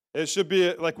 It should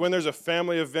be like when there's a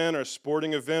family event or a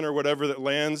sporting event or whatever that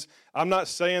lands. I'm not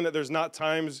saying that there's not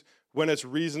times when it's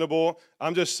reasonable.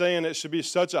 I'm just saying it should be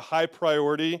such a high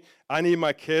priority. I need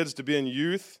my kids to be in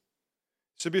youth.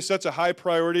 It should be such a high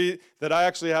priority that I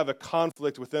actually have a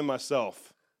conflict within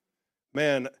myself.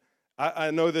 Man,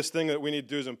 I know this thing that we need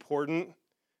to do is important,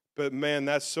 but man,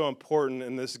 that's so important,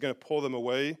 and this is going to pull them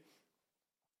away.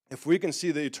 If we can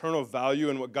see the eternal value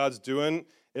in what God's doing,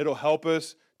 it'll help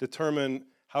us determine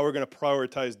how we're going to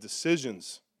prioritize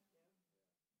decisions.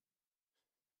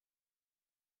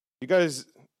 You guys,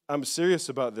 I'm serious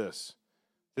about this.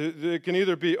 It can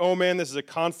either be, oh man, this is a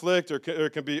conflict, or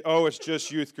it can be, oh, it's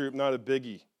just youth group, not a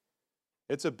biggie.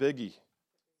 It's a biggie.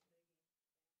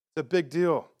 It's a big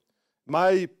deal.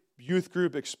 My youth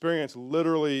group experience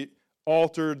literally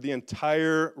altered the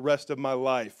entire rest of my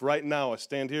life. Right now, I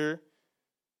stand here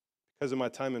because of my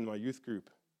time in my youth group.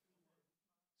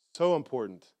 So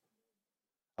important.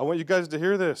 I want you guys to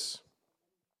hear this.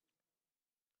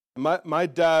 My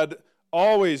dad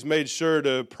always made sure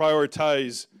to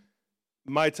prioritize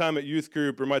my time at youth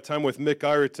group or my time with Mick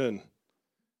Ireton.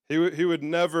 He would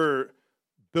never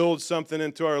build something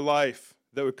into our life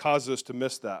that would cause us to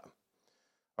miss that.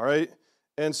 All right?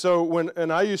 And so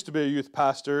and I used to be a youth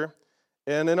pastor,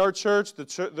 and in our church,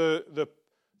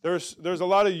 there's a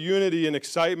lot of unity and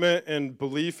excitement and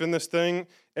belief in this thing,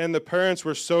 and the parents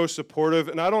were so supportive,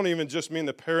 and I don't even just mean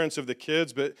the parents of the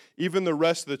kids, but even the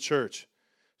rest of the church,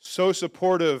 so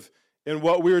supportive in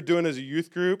what we were doing as a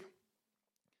youth group.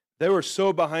 They were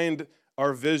so behind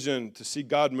our vision to see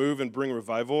God move and bring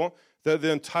revival that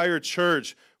the entire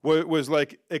church was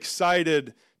like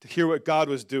excited to hear what God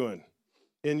was doing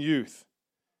in youth.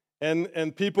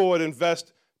 And people would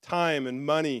invest time and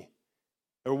money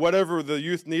or whatever the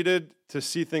youth needed to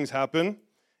see things happen.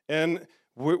 And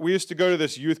we used to go to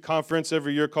this youth conference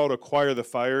every year called Acquire the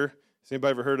Fire. Has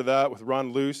anybody ever heard of that with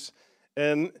Ron Luce?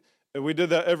 And we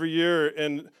did that every year,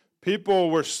 and people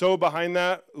were so behind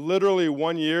that. Literally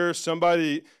one year,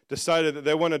 somebody decided that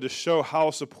they wanted to show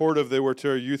how supportive they were to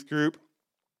our youth group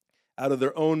out of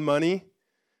their own money.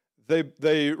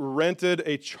 They rented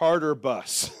a charter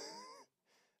bus.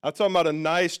 I'm talking about a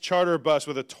nice charter bus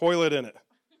with a toilet in it.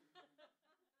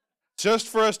 just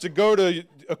for us to go to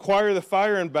acquire the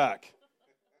fire and back.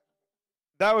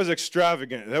 That was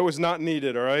extravagant. That was not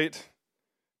needed, all right?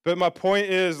 But my point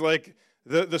is, like,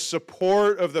 the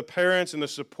support of the parents and the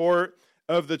support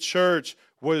of the church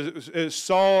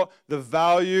saw the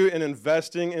value in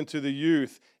investing into the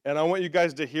youth. And I want you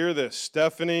guys to hear this.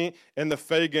 Stephanie and the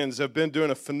Fagans have been doing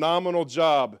a phenomenal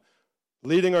job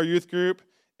leading our youth group.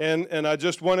 And I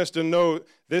just want us to know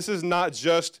this is not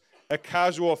just a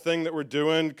casual thing that we're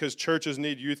doing because churches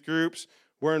need youth groups.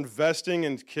 We're investing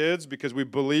in kids because we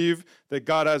believe that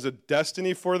God has a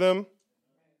destiny for them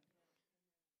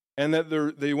and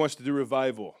that He wants to do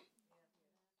revival.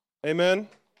 Amen?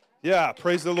 Yeah,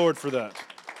 praise the Lord for that.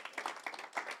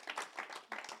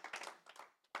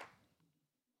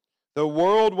 The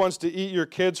world wants to eat your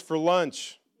kids for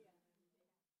lunch.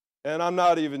 And I'm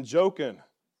not even joking.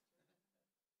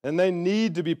 And they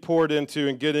need to be poured into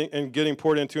and getting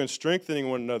poured into and strengthening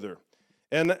one another.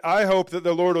 And I hope that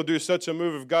the Lord will do such a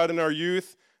move of God in our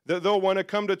youth that they'll want to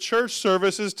come to church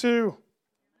services too.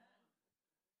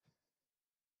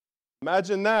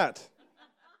 Imagine that.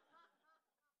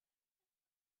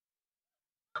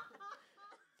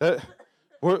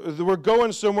 We're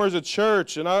going somewhere as a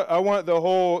church, and I want the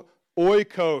whole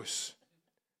oikos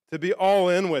to be all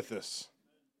in with us.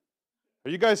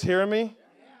 Are you guys hearing me?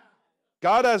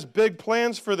 God has big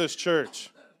plans for this church.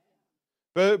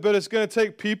 But it's going to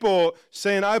take people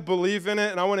saying, I believe in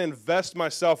it, and I want to invest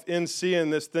myself in seeing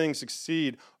this thing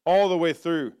succeed all the way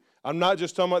through. I'm not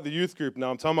just talking about the youth group now.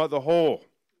 I'm talking about the whole.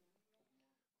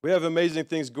 We have amazing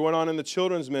things going on in the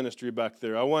children's ministry back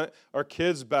there. I want our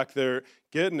kids back there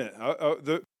getting it.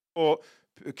 The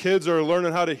kids are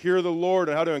learning how to hear the Lord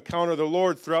and how to encounter the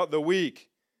Lord throughout the week.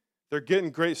 They're getting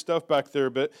great stuff back there.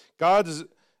 But God's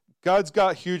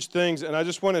got huge things, and I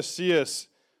just want to see us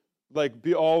like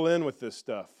be all in with this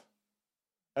stuff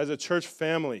as a church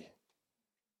family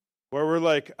where we're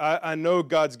like, I know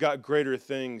God's got greater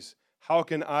things. How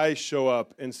can I show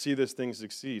up and see this thing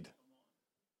succeed?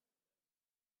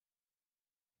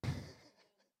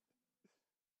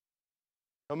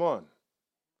 Come on.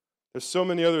 There's so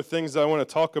many other things I want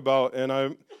to talk about, and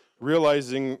I'm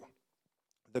realizing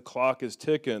the clock is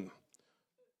ticking.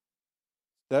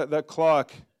 That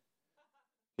clock,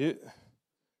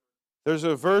 there's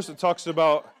a verse that talks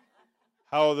about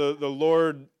how the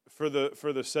Lord, for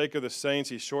the sake of the saints,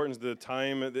 He shortens the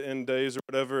time at the end days or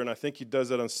whatever, and I think He does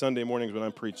that on Sunday mornings when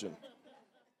I'm preaching.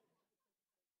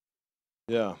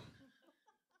 Yeah.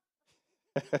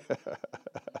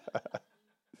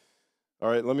 All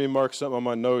right, let me mark something on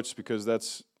my notes because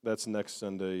that's next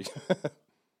Sunday. Hang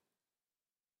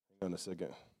on a second.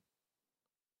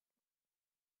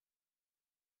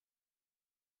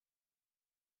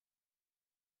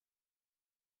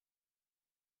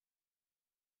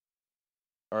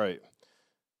 All right.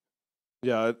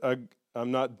 Yeah,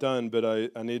 I'm not done, but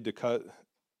I need to cut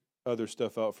other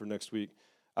stuff out for next week.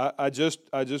 I just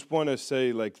want to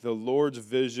say, like, the Lord's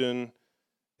vision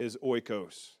is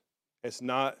oikos. It's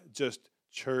not just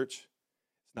church.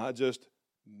 It's not just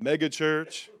mega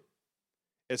church.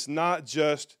 It's not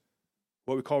just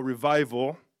what we call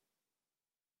revival.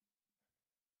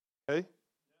 Okay?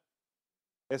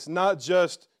 It's not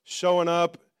just showing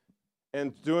up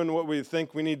and doing what we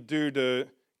think we need to do to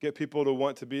get people to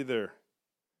want to be there.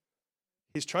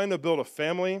 He's trying to build a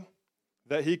family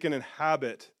that He can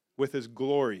inhabit with His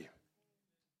glory.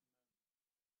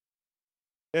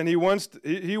 And He wants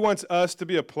us to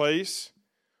be a place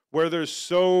where it's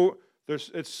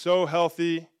so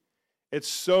healthy, it's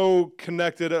so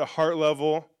connected at a heart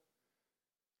level.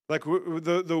 Like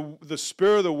the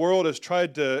spirit of the world has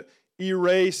tried to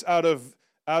erase out of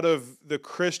the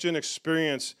Christian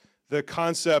experience the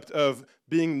concept of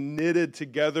being knitted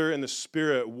together in the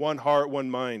Spirit, one heart, one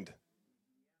mind.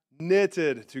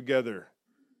 Knitted together.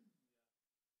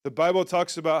 The Bible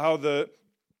talks about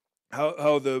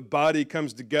how the body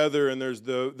comes together and there's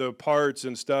the parts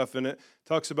and stuff, and it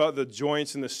talks about the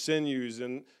joints and the sinews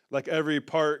and like every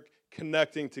part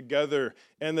connecting together.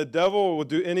 And the devil will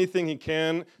do anything he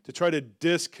can to try to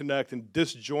disconnect and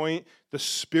disjoint the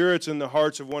spirits and the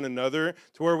hearts of one another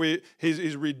to where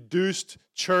he's reduced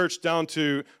church down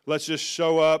to let's just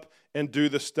show up and do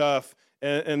the stuff,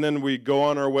 and then we go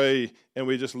on our way and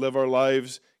we just live our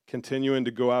lives continuing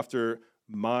to go after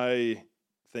my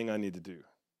thing I need to do.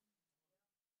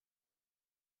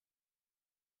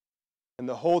 And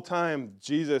the whole time,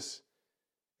 Jesus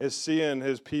is seeing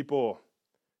His people,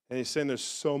 and He's saying there's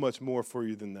so much more for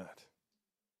you than that.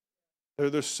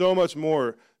 There's so much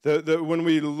more. That when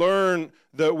we learn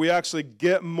that we actually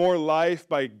get more life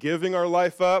by giving our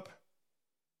life up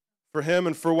for Him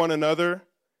and for one another,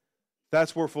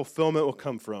 that's where fulfillment will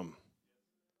come from.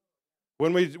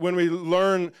 When we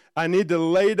learn I need to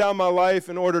lay down my life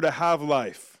in order to have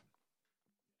life.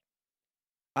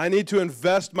 I need to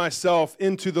invest myself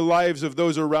into the lives of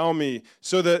those around me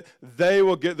so that they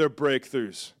will get their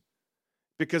breakthroughs.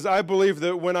 Because I believe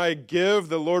that when I give,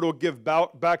 the Lord will give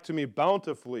back to me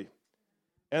bountifully.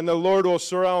 And the Lord will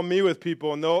surround me with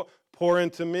people, and they'll pour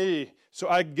into me so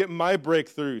I can get my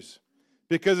breakthroughs.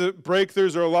 Because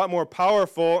breakthroughs are a lot more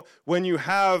powerful when you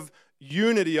have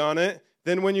unity on it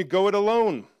than when you go it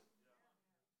alone.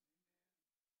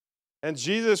 And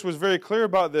Jesus was very clear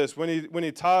about this when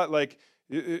he taught, like,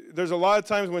 there's a lot of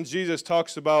times when Jesus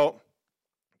talks about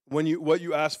what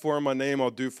you ask for in my name, I'll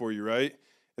do for you, right?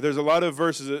 There's a lot of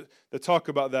verses that talk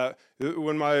about that.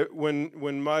 When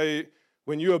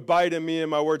you abide in me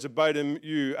and my words abide in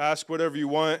you, ask whatever you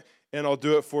want and I'll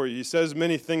do it for you. He says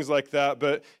many things like that,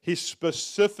 but he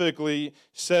specifically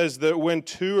says that when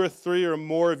 2 or 3 or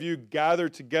more of you gather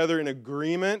together in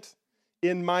agreement,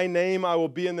 in my name I will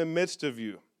be in the midst of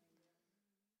you.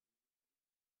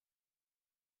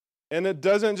 And it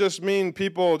doesn't just mean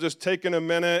people just taking a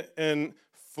minute and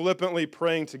flippantly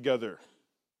praying together.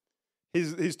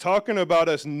 He's talking about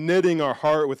us knitting our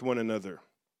heart with one another.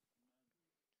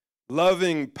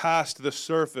 Loving past the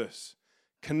surface.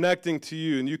 Connecting to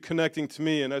you and you connecting to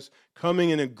me and us coming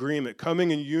in agreement,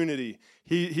 coming in unity.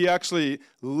 He actually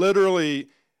literally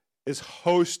is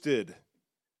hosted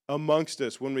amongst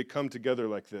us when we come together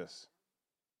like this.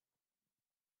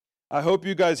 I hope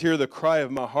you guys hear the cry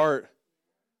of my heart.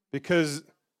 Because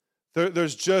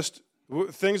there's just,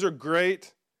 things are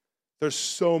great. There's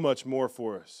so much more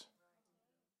for us.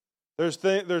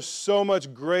 There's so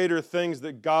much greater things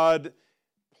that God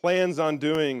plans on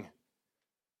doing.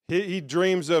 He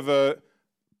dreams of a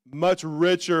much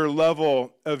richer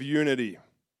level of unity,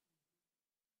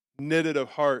 knitted of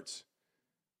hearts.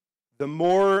 The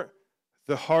more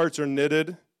the hearts are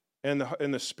knitted and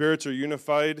the spirits are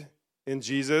unified in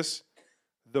Jesus,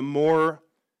 the more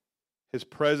His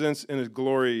presence and His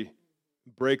glory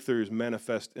breakthroughs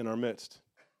manifest in our midst.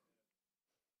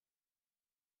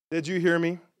 Did you hear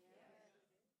me?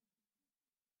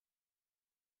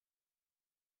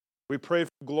 We pray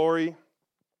for glory.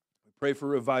 We pray for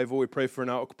revival. We pray for an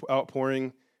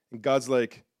outpouring. And God's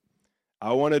like,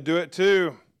 I want to do it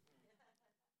too.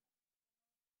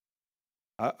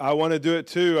 I want to do it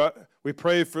too. We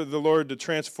pray for the Lord to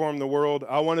transform the world.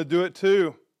 I want to do it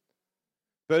too.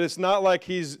 But it's not like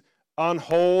He's on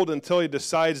hold until He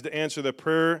decides to answer the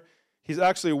prayer. He's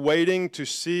actually waiting to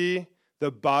see the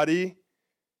body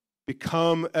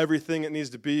become everything it needs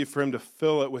to be for Him to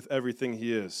fill it with everything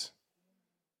He is.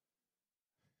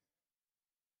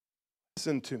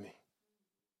 Listen to me.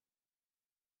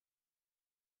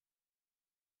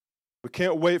 We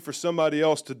can't wait for somebody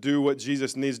else to do what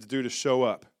Jesus needs to do to show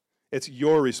up. It's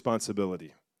your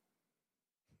responsibility.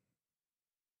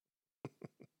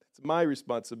 It's my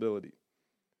responsibility.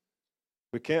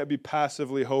 We can't be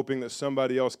passively hoping that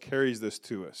somebody else carries this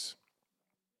to us.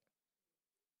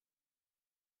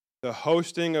 The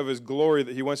hosting of His glory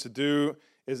that He wants to do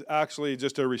is actually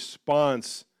just a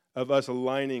response of us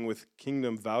aligning with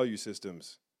kingdom value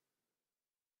systems.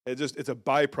 It's a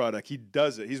byproduct. He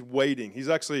does it. He's waiting. He's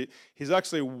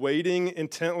actually waiting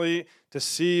intently to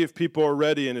see if people are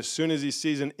ready. And as soon as He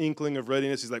sees an inkling of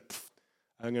readiness, He's like,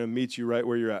 I'm going to meet you right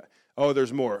where you're at. Oh,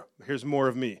 there's more. Here's more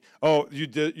of me. Oh, you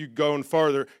going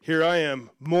farther. Here I am.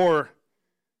 More.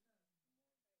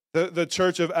 The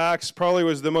church of Acts probably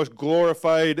was the most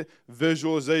glorified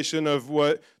visualization of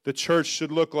what the church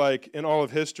should look like in all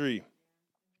of history.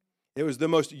 It was the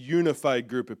most unified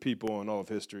group of people in all of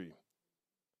history.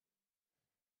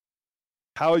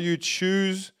 How you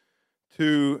choose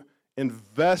to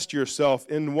invest yourself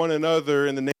in one another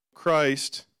in the name of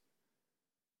Christ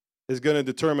is going to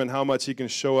determine how much He can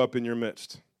show up in your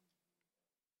midst.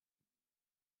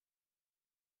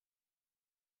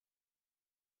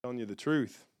 I'm telling you the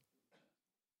truth.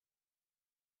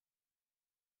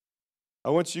 I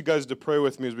want you guys to pray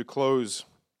with me as we close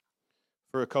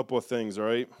for a couple of things, all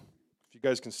right? If you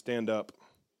guys can stand up.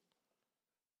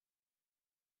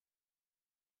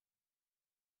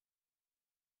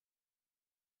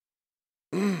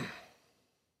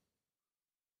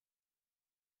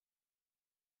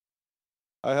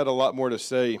 I had a lot more to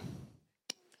say,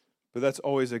 but that's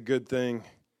always a good thing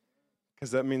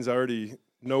because that means I already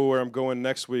know where I'm going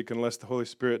next week unless the Holy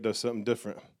Spirit does something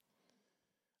different.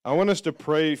 I want us to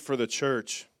pray for the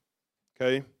church,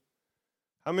 okay?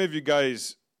 How many of you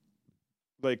guys,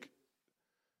 let's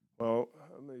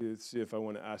see if I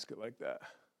want to ask it like that.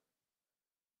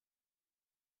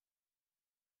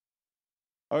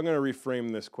 I'm going to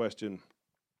reframe this question.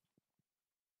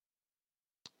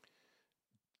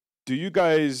 do you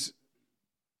guys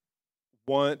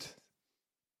want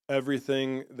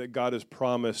everything that God has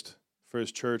promised for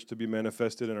his church to be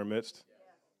manifested in our midst?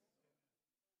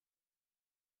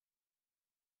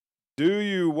 Do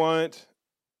you want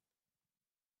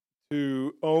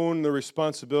to own the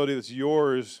responsibility that's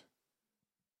yours to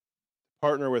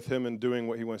partner with him in doing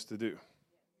what he wants to do?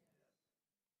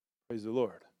 Praise the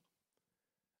Lord.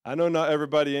 I know not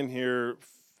everybody in here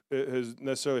has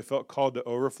necessarily felt called to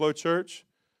Overflow Church,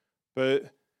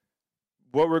 but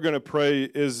what we're going to pray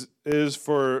is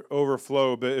for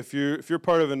overflow. But if you're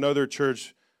part of another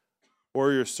church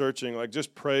or you're searching, like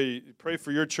just pray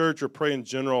for your church or pray in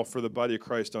general for the body of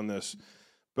Christ on this.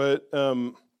 But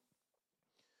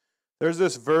there's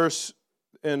this verse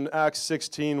in Acts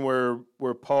 16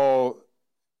 where Paul,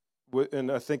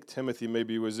 and I think Timothy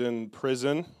maybe, was in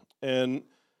prison, and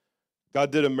God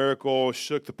did a miracle,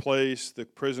 shook the place, the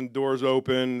prison doors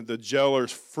open, the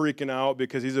jailer's freaking out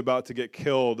because he's about to get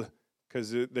killed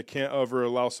because they can't ever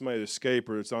allow somebody to escape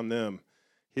or it's on them.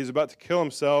 He's about to kill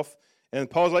himself, and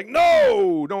Paul's like,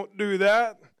 no, don't do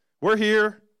that. We're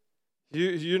here.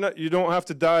 You don't have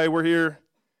to die. We're here.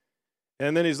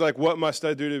 And then he's like, what must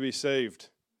I do to be saved?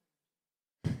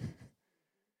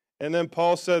 And then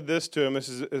Paul said this to him. This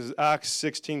is Acts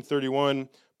 16:31.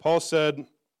 Paul said,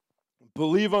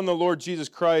 believe on the Lord Jesus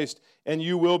Christ, and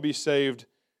you will be saved,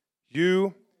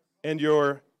 you and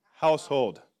your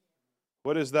household.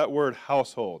 What is that word,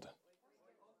 household?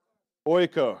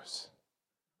 Oikos.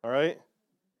 All right?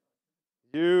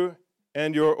 You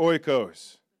and your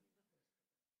oikos.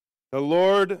 The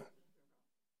Lord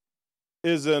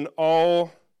is an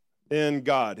all-in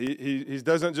God. He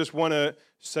doesn't just want to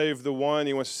save the one,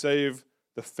 he wants to save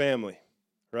the family,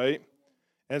 right?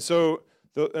 And so,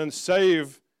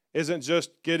 save isn't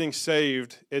just getting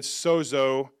saved, it's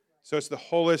sozo, so it's the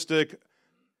holistic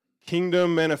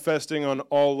kingdom manifesting on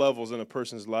all levels in a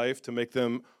person's life to make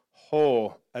them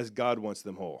whole as God wants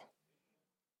them whole,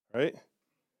 right?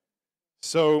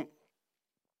 So,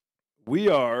 we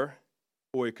are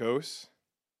oikos,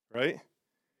 right?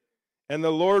 And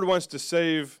the Lord wants to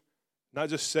save, not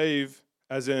just save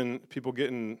as in people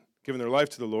giving their life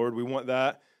to the Lord, we want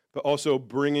that, but also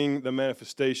bringing the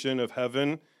manifestation of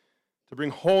heaven to bring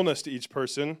wholeness to each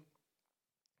person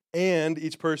and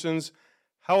each person's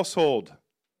household,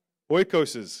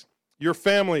 oikoses, your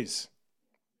families,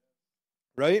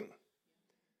 right?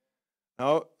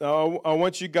 Now, I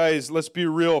want you guys, let's be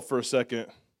real for a second.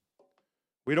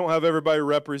 We don't have everybody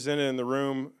represented in the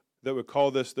room that would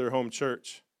call this their home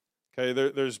church. Okay,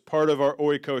 there's part of our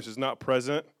oikos is not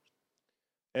present.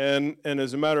 And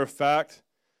as a matter of fact,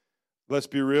 let's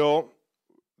be real,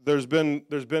 there's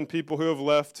been people who have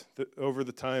left over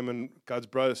the time, and God's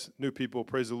brought us new people,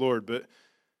 praise the Lord. But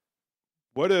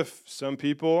what if some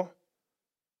people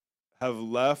have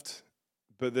left,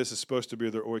 but this is supposed to be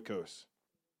their oikos?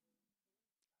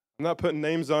 I'm not putting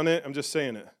names on it, I'm just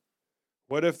saying it.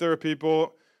 What if there are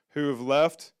people who have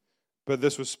left, but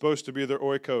this was supposed to be their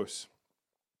oikos?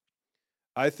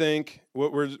 I think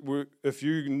if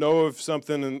you know of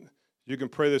something, and you can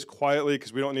pray this quietly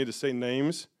because we don't need to say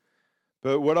names,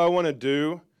 but what I want to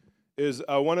do is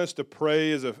I want us to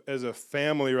pray as a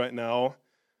family right now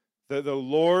that the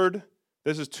Lord,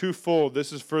 this is twofold.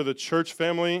 This is for the church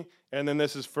family, and then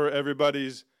this is for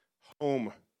everybody's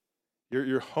home,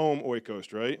 your home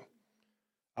oikos, right?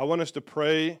 I want us to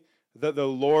pray that the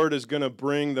Lord is going to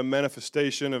bring the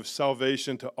manifestation of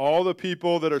salvation to all the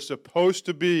people that are supposed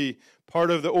to be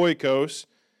part of the oikos,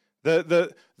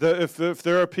 that if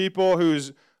there are people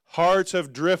whose hearts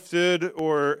have drifted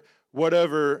or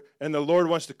whatever, and the Lord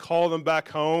wants to call them back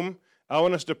home, I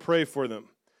want us to pray for them.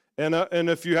 And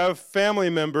if you have family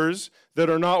members that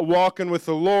are not walking with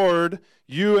the Lord,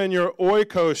 you and your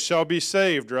oikos shall be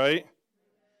saved, right?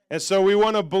 And so we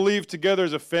want to believe together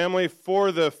as a family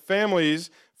for the families,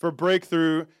 for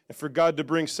breakthrough, and for God to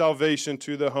bring salvation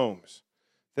to the homes.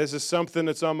 This is something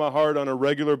that's on my heart on a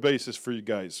regular basis for you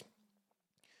guys.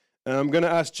 And I'm going to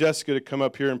ask Jessica to come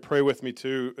up here and pray with me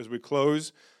too as we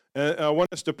close. And I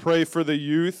want us to pray for the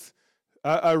youth.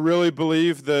 I really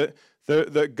believe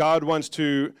that God wants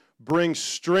to bring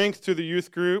strength to the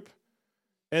youth group,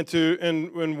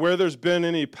 and where there's been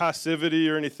any passivity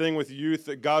or anything with youth,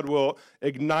 that God will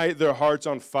ignite their hearts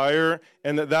on fire,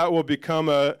 and that will become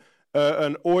an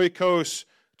oikos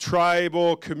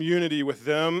tribal community with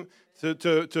them so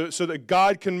that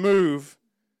God can move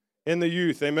in the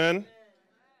youth. Amen?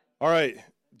 All right,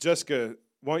 Jessica,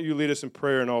 why don't you lead us in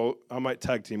prayer, and I might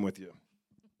tag team with you.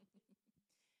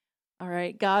 All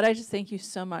right, God, I just thank you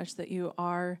so much that you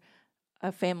are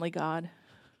a family God.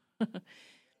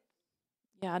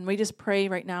 Yeah, and we just pray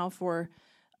right now for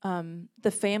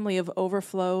the family of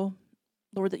Overflow,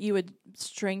 Lord, that you would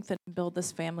strengthen and build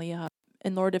this family up.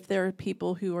 And Lord, if there are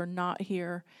people who are not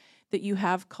here that you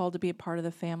have called to be a part of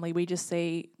the family, we just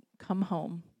say, come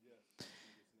home.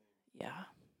 Yeah.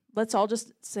 Let's all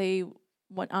just say,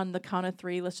 on the count of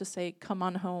 3, let's just say, come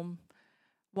on home.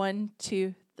 1,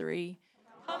 2, 3.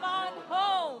 Come on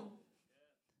home.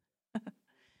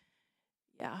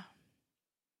 Yeah.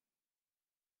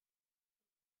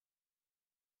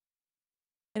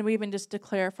 And we even just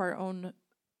declare for our own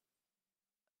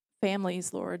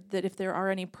families, Lord, that if there are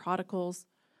any prodigals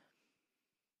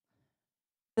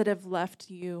that have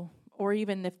left you, or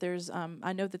even if there's,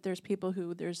 I know that there's people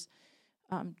who there's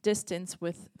distance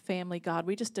with family, God,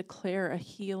 we just declare a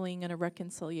healing and a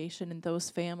reconciliation in those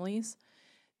families.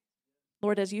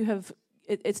 Lord, as you have,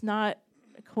 it's not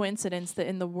a coincidence that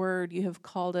in the Word you have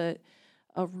called it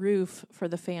a roof for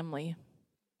the family.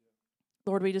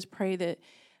 Lord, we just pray that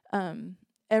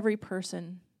every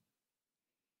person,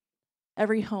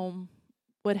 every home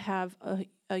would have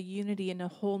a unity and a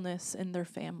wholeness in their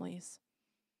families.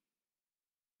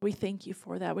 We thank you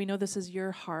for that. We know this is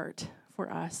your heart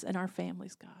for us and our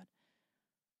families, God.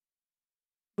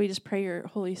 We just pray your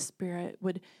Holy Spirit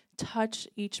would touch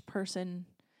each person,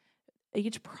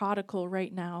 each prodigal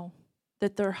right now,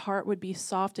 that their heart would be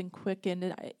soft and quickened.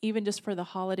 And even just for the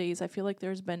holidays, I feel like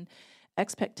there's been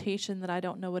expectation that I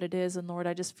don't know what it is. And Lord,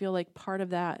 I just feel like part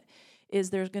of that is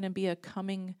there's going to be a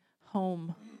coming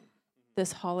home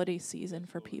this holiday season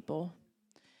for people.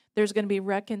 There's going to be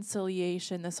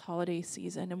reconciliation this holiday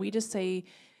season. And we just say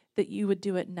that you would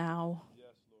do it now. Yes,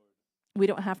 Lord. We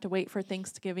don't have to wait for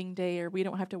Thanksgiving Day, or we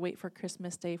don't have to wait for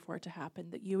Christmas Day for it to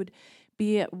happen, that you would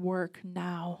be at work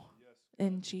now. Yes.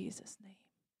 In Jesus' name.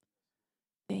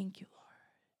 Thank you,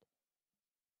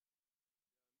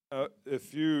 Lord.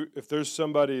 If there's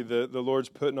somebody that the Lord's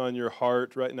putting on your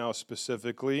heart right now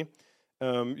specifically,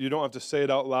 you don't have to say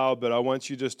it out loud, but I want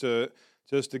you just to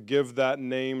give that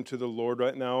name to the Lord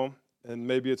right now. And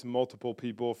maybe it's multiple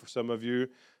people for some of you.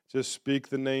 Just speak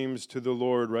the names to the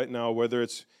Lord right now, whether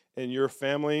it's in your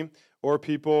family or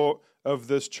people of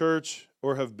this church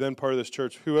or have been part of this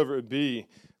church, whoever it be.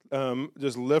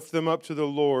 Just lift them up to the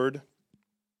Lord.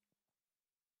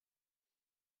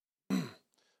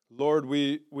 Lord,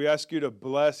 we ask you to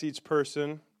bless each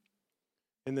person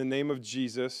in the name of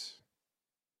Jesus.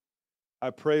 I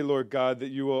pray, Lord God, that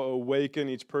you will awaken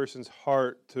each person's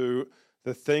heart to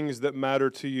the things that matter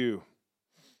to you.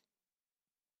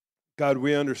 God,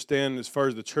 we understand, as far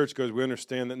as the church goes, we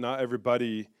understand that not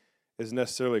everybody is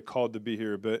necessarily called to be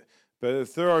here. But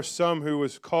if there are some who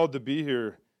was called to be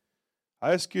here,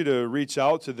 I ask you to reach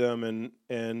out to them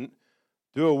and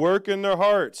do a work in their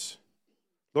hearts.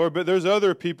 Lord, but there's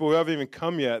other people who haven't even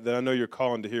come yet that I know you're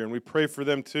calling to here, and we pray for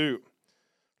them too.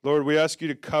 Lord, we ask you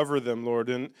to cover them, Lord.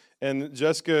 And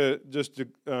Jessica just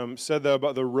said that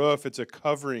about the roof. It's a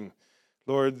covering.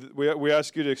 Lord, we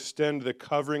ask you to extend the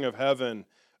covering of heaven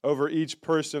over each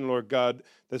person, Lord God,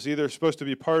 that's either supposed to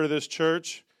be part of this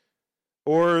church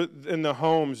or in the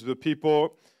homes, the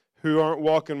people who aren't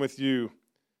walking with you.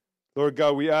 Lord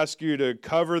God, we ask you to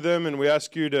cover them, and we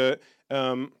ask you to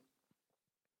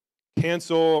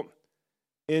cancel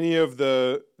any of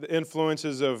the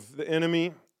influences of the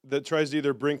enemy that tries to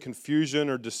either bring confusion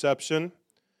or deception.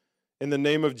 In the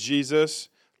name of Jesus,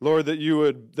 Lord, that you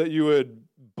would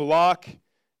block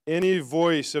any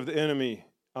voice of the enemy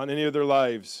on any of their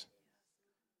lives.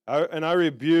 I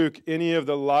rebuke any of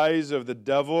the lies of the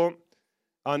devil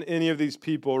on any of these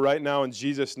people right now in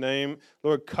Jesus' name.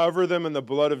 Lord, cover them in the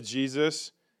blood of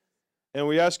Jesus. And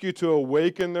we ask you to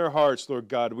awaken their hearts, Lord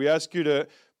God. We ask you to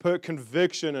put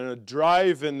conviction and a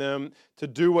drive in them to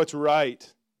do what's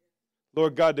right.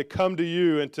 Lord God, to come to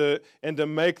you and to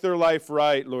make their life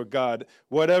right, Lord God.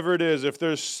 Whatever it is, if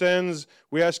there's sins,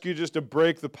 we ask you just to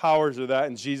break the powers of that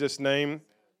in Jesus' name.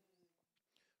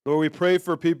 Lord, we pray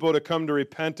for people to come to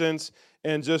repentance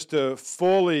and just to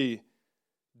fully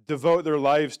devote their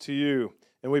lives to you.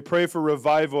 And we pray for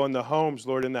revival in the homes,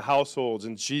 Lord, in the households,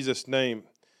 in Jesus' name.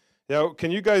 Now,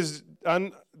 can you guys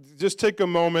just take a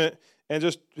moment and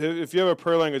just, if you have a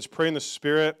prayer language, pray in the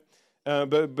Spirit.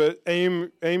 But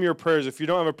aim your prayers. If you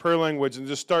don't have a prayer language, and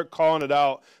just start calling it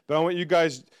out. But I want you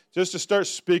guys just to start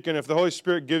speaking. If the Holy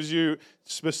Spirit gives you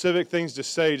specific things to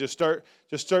say, just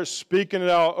start speaking it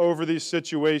out over these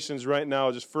situations right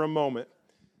now, just for a moment.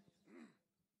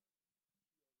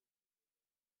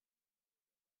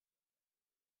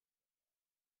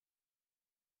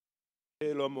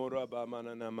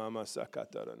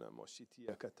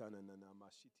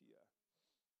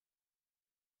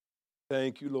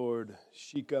 Thank you, Lord.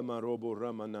 Shika marobo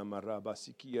ramana maraba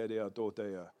sikia de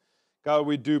atotea. God,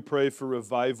 we do pray for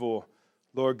revival,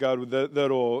 Lord God,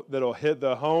 that'll hit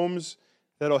the homes,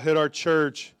 that'll hit our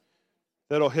church,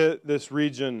 that'll hit this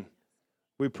region.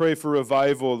 We pray for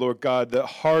revival, Lord God, that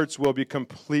hearts will be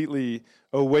completely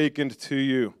awakened to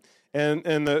you, and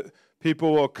that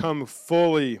people will come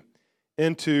fully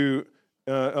into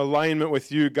alignment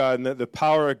with you, God, and that the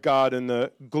power of God and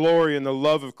the glory and the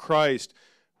love of Christ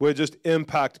would just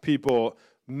impact people,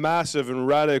 massive and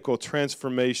radical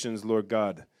transformations, Lord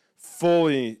God,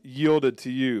 fully yielded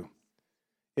to you.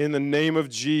 In the name of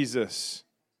Jesus.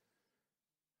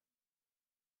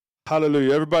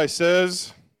 Hallelujah. Everybody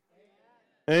says,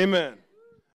 amen.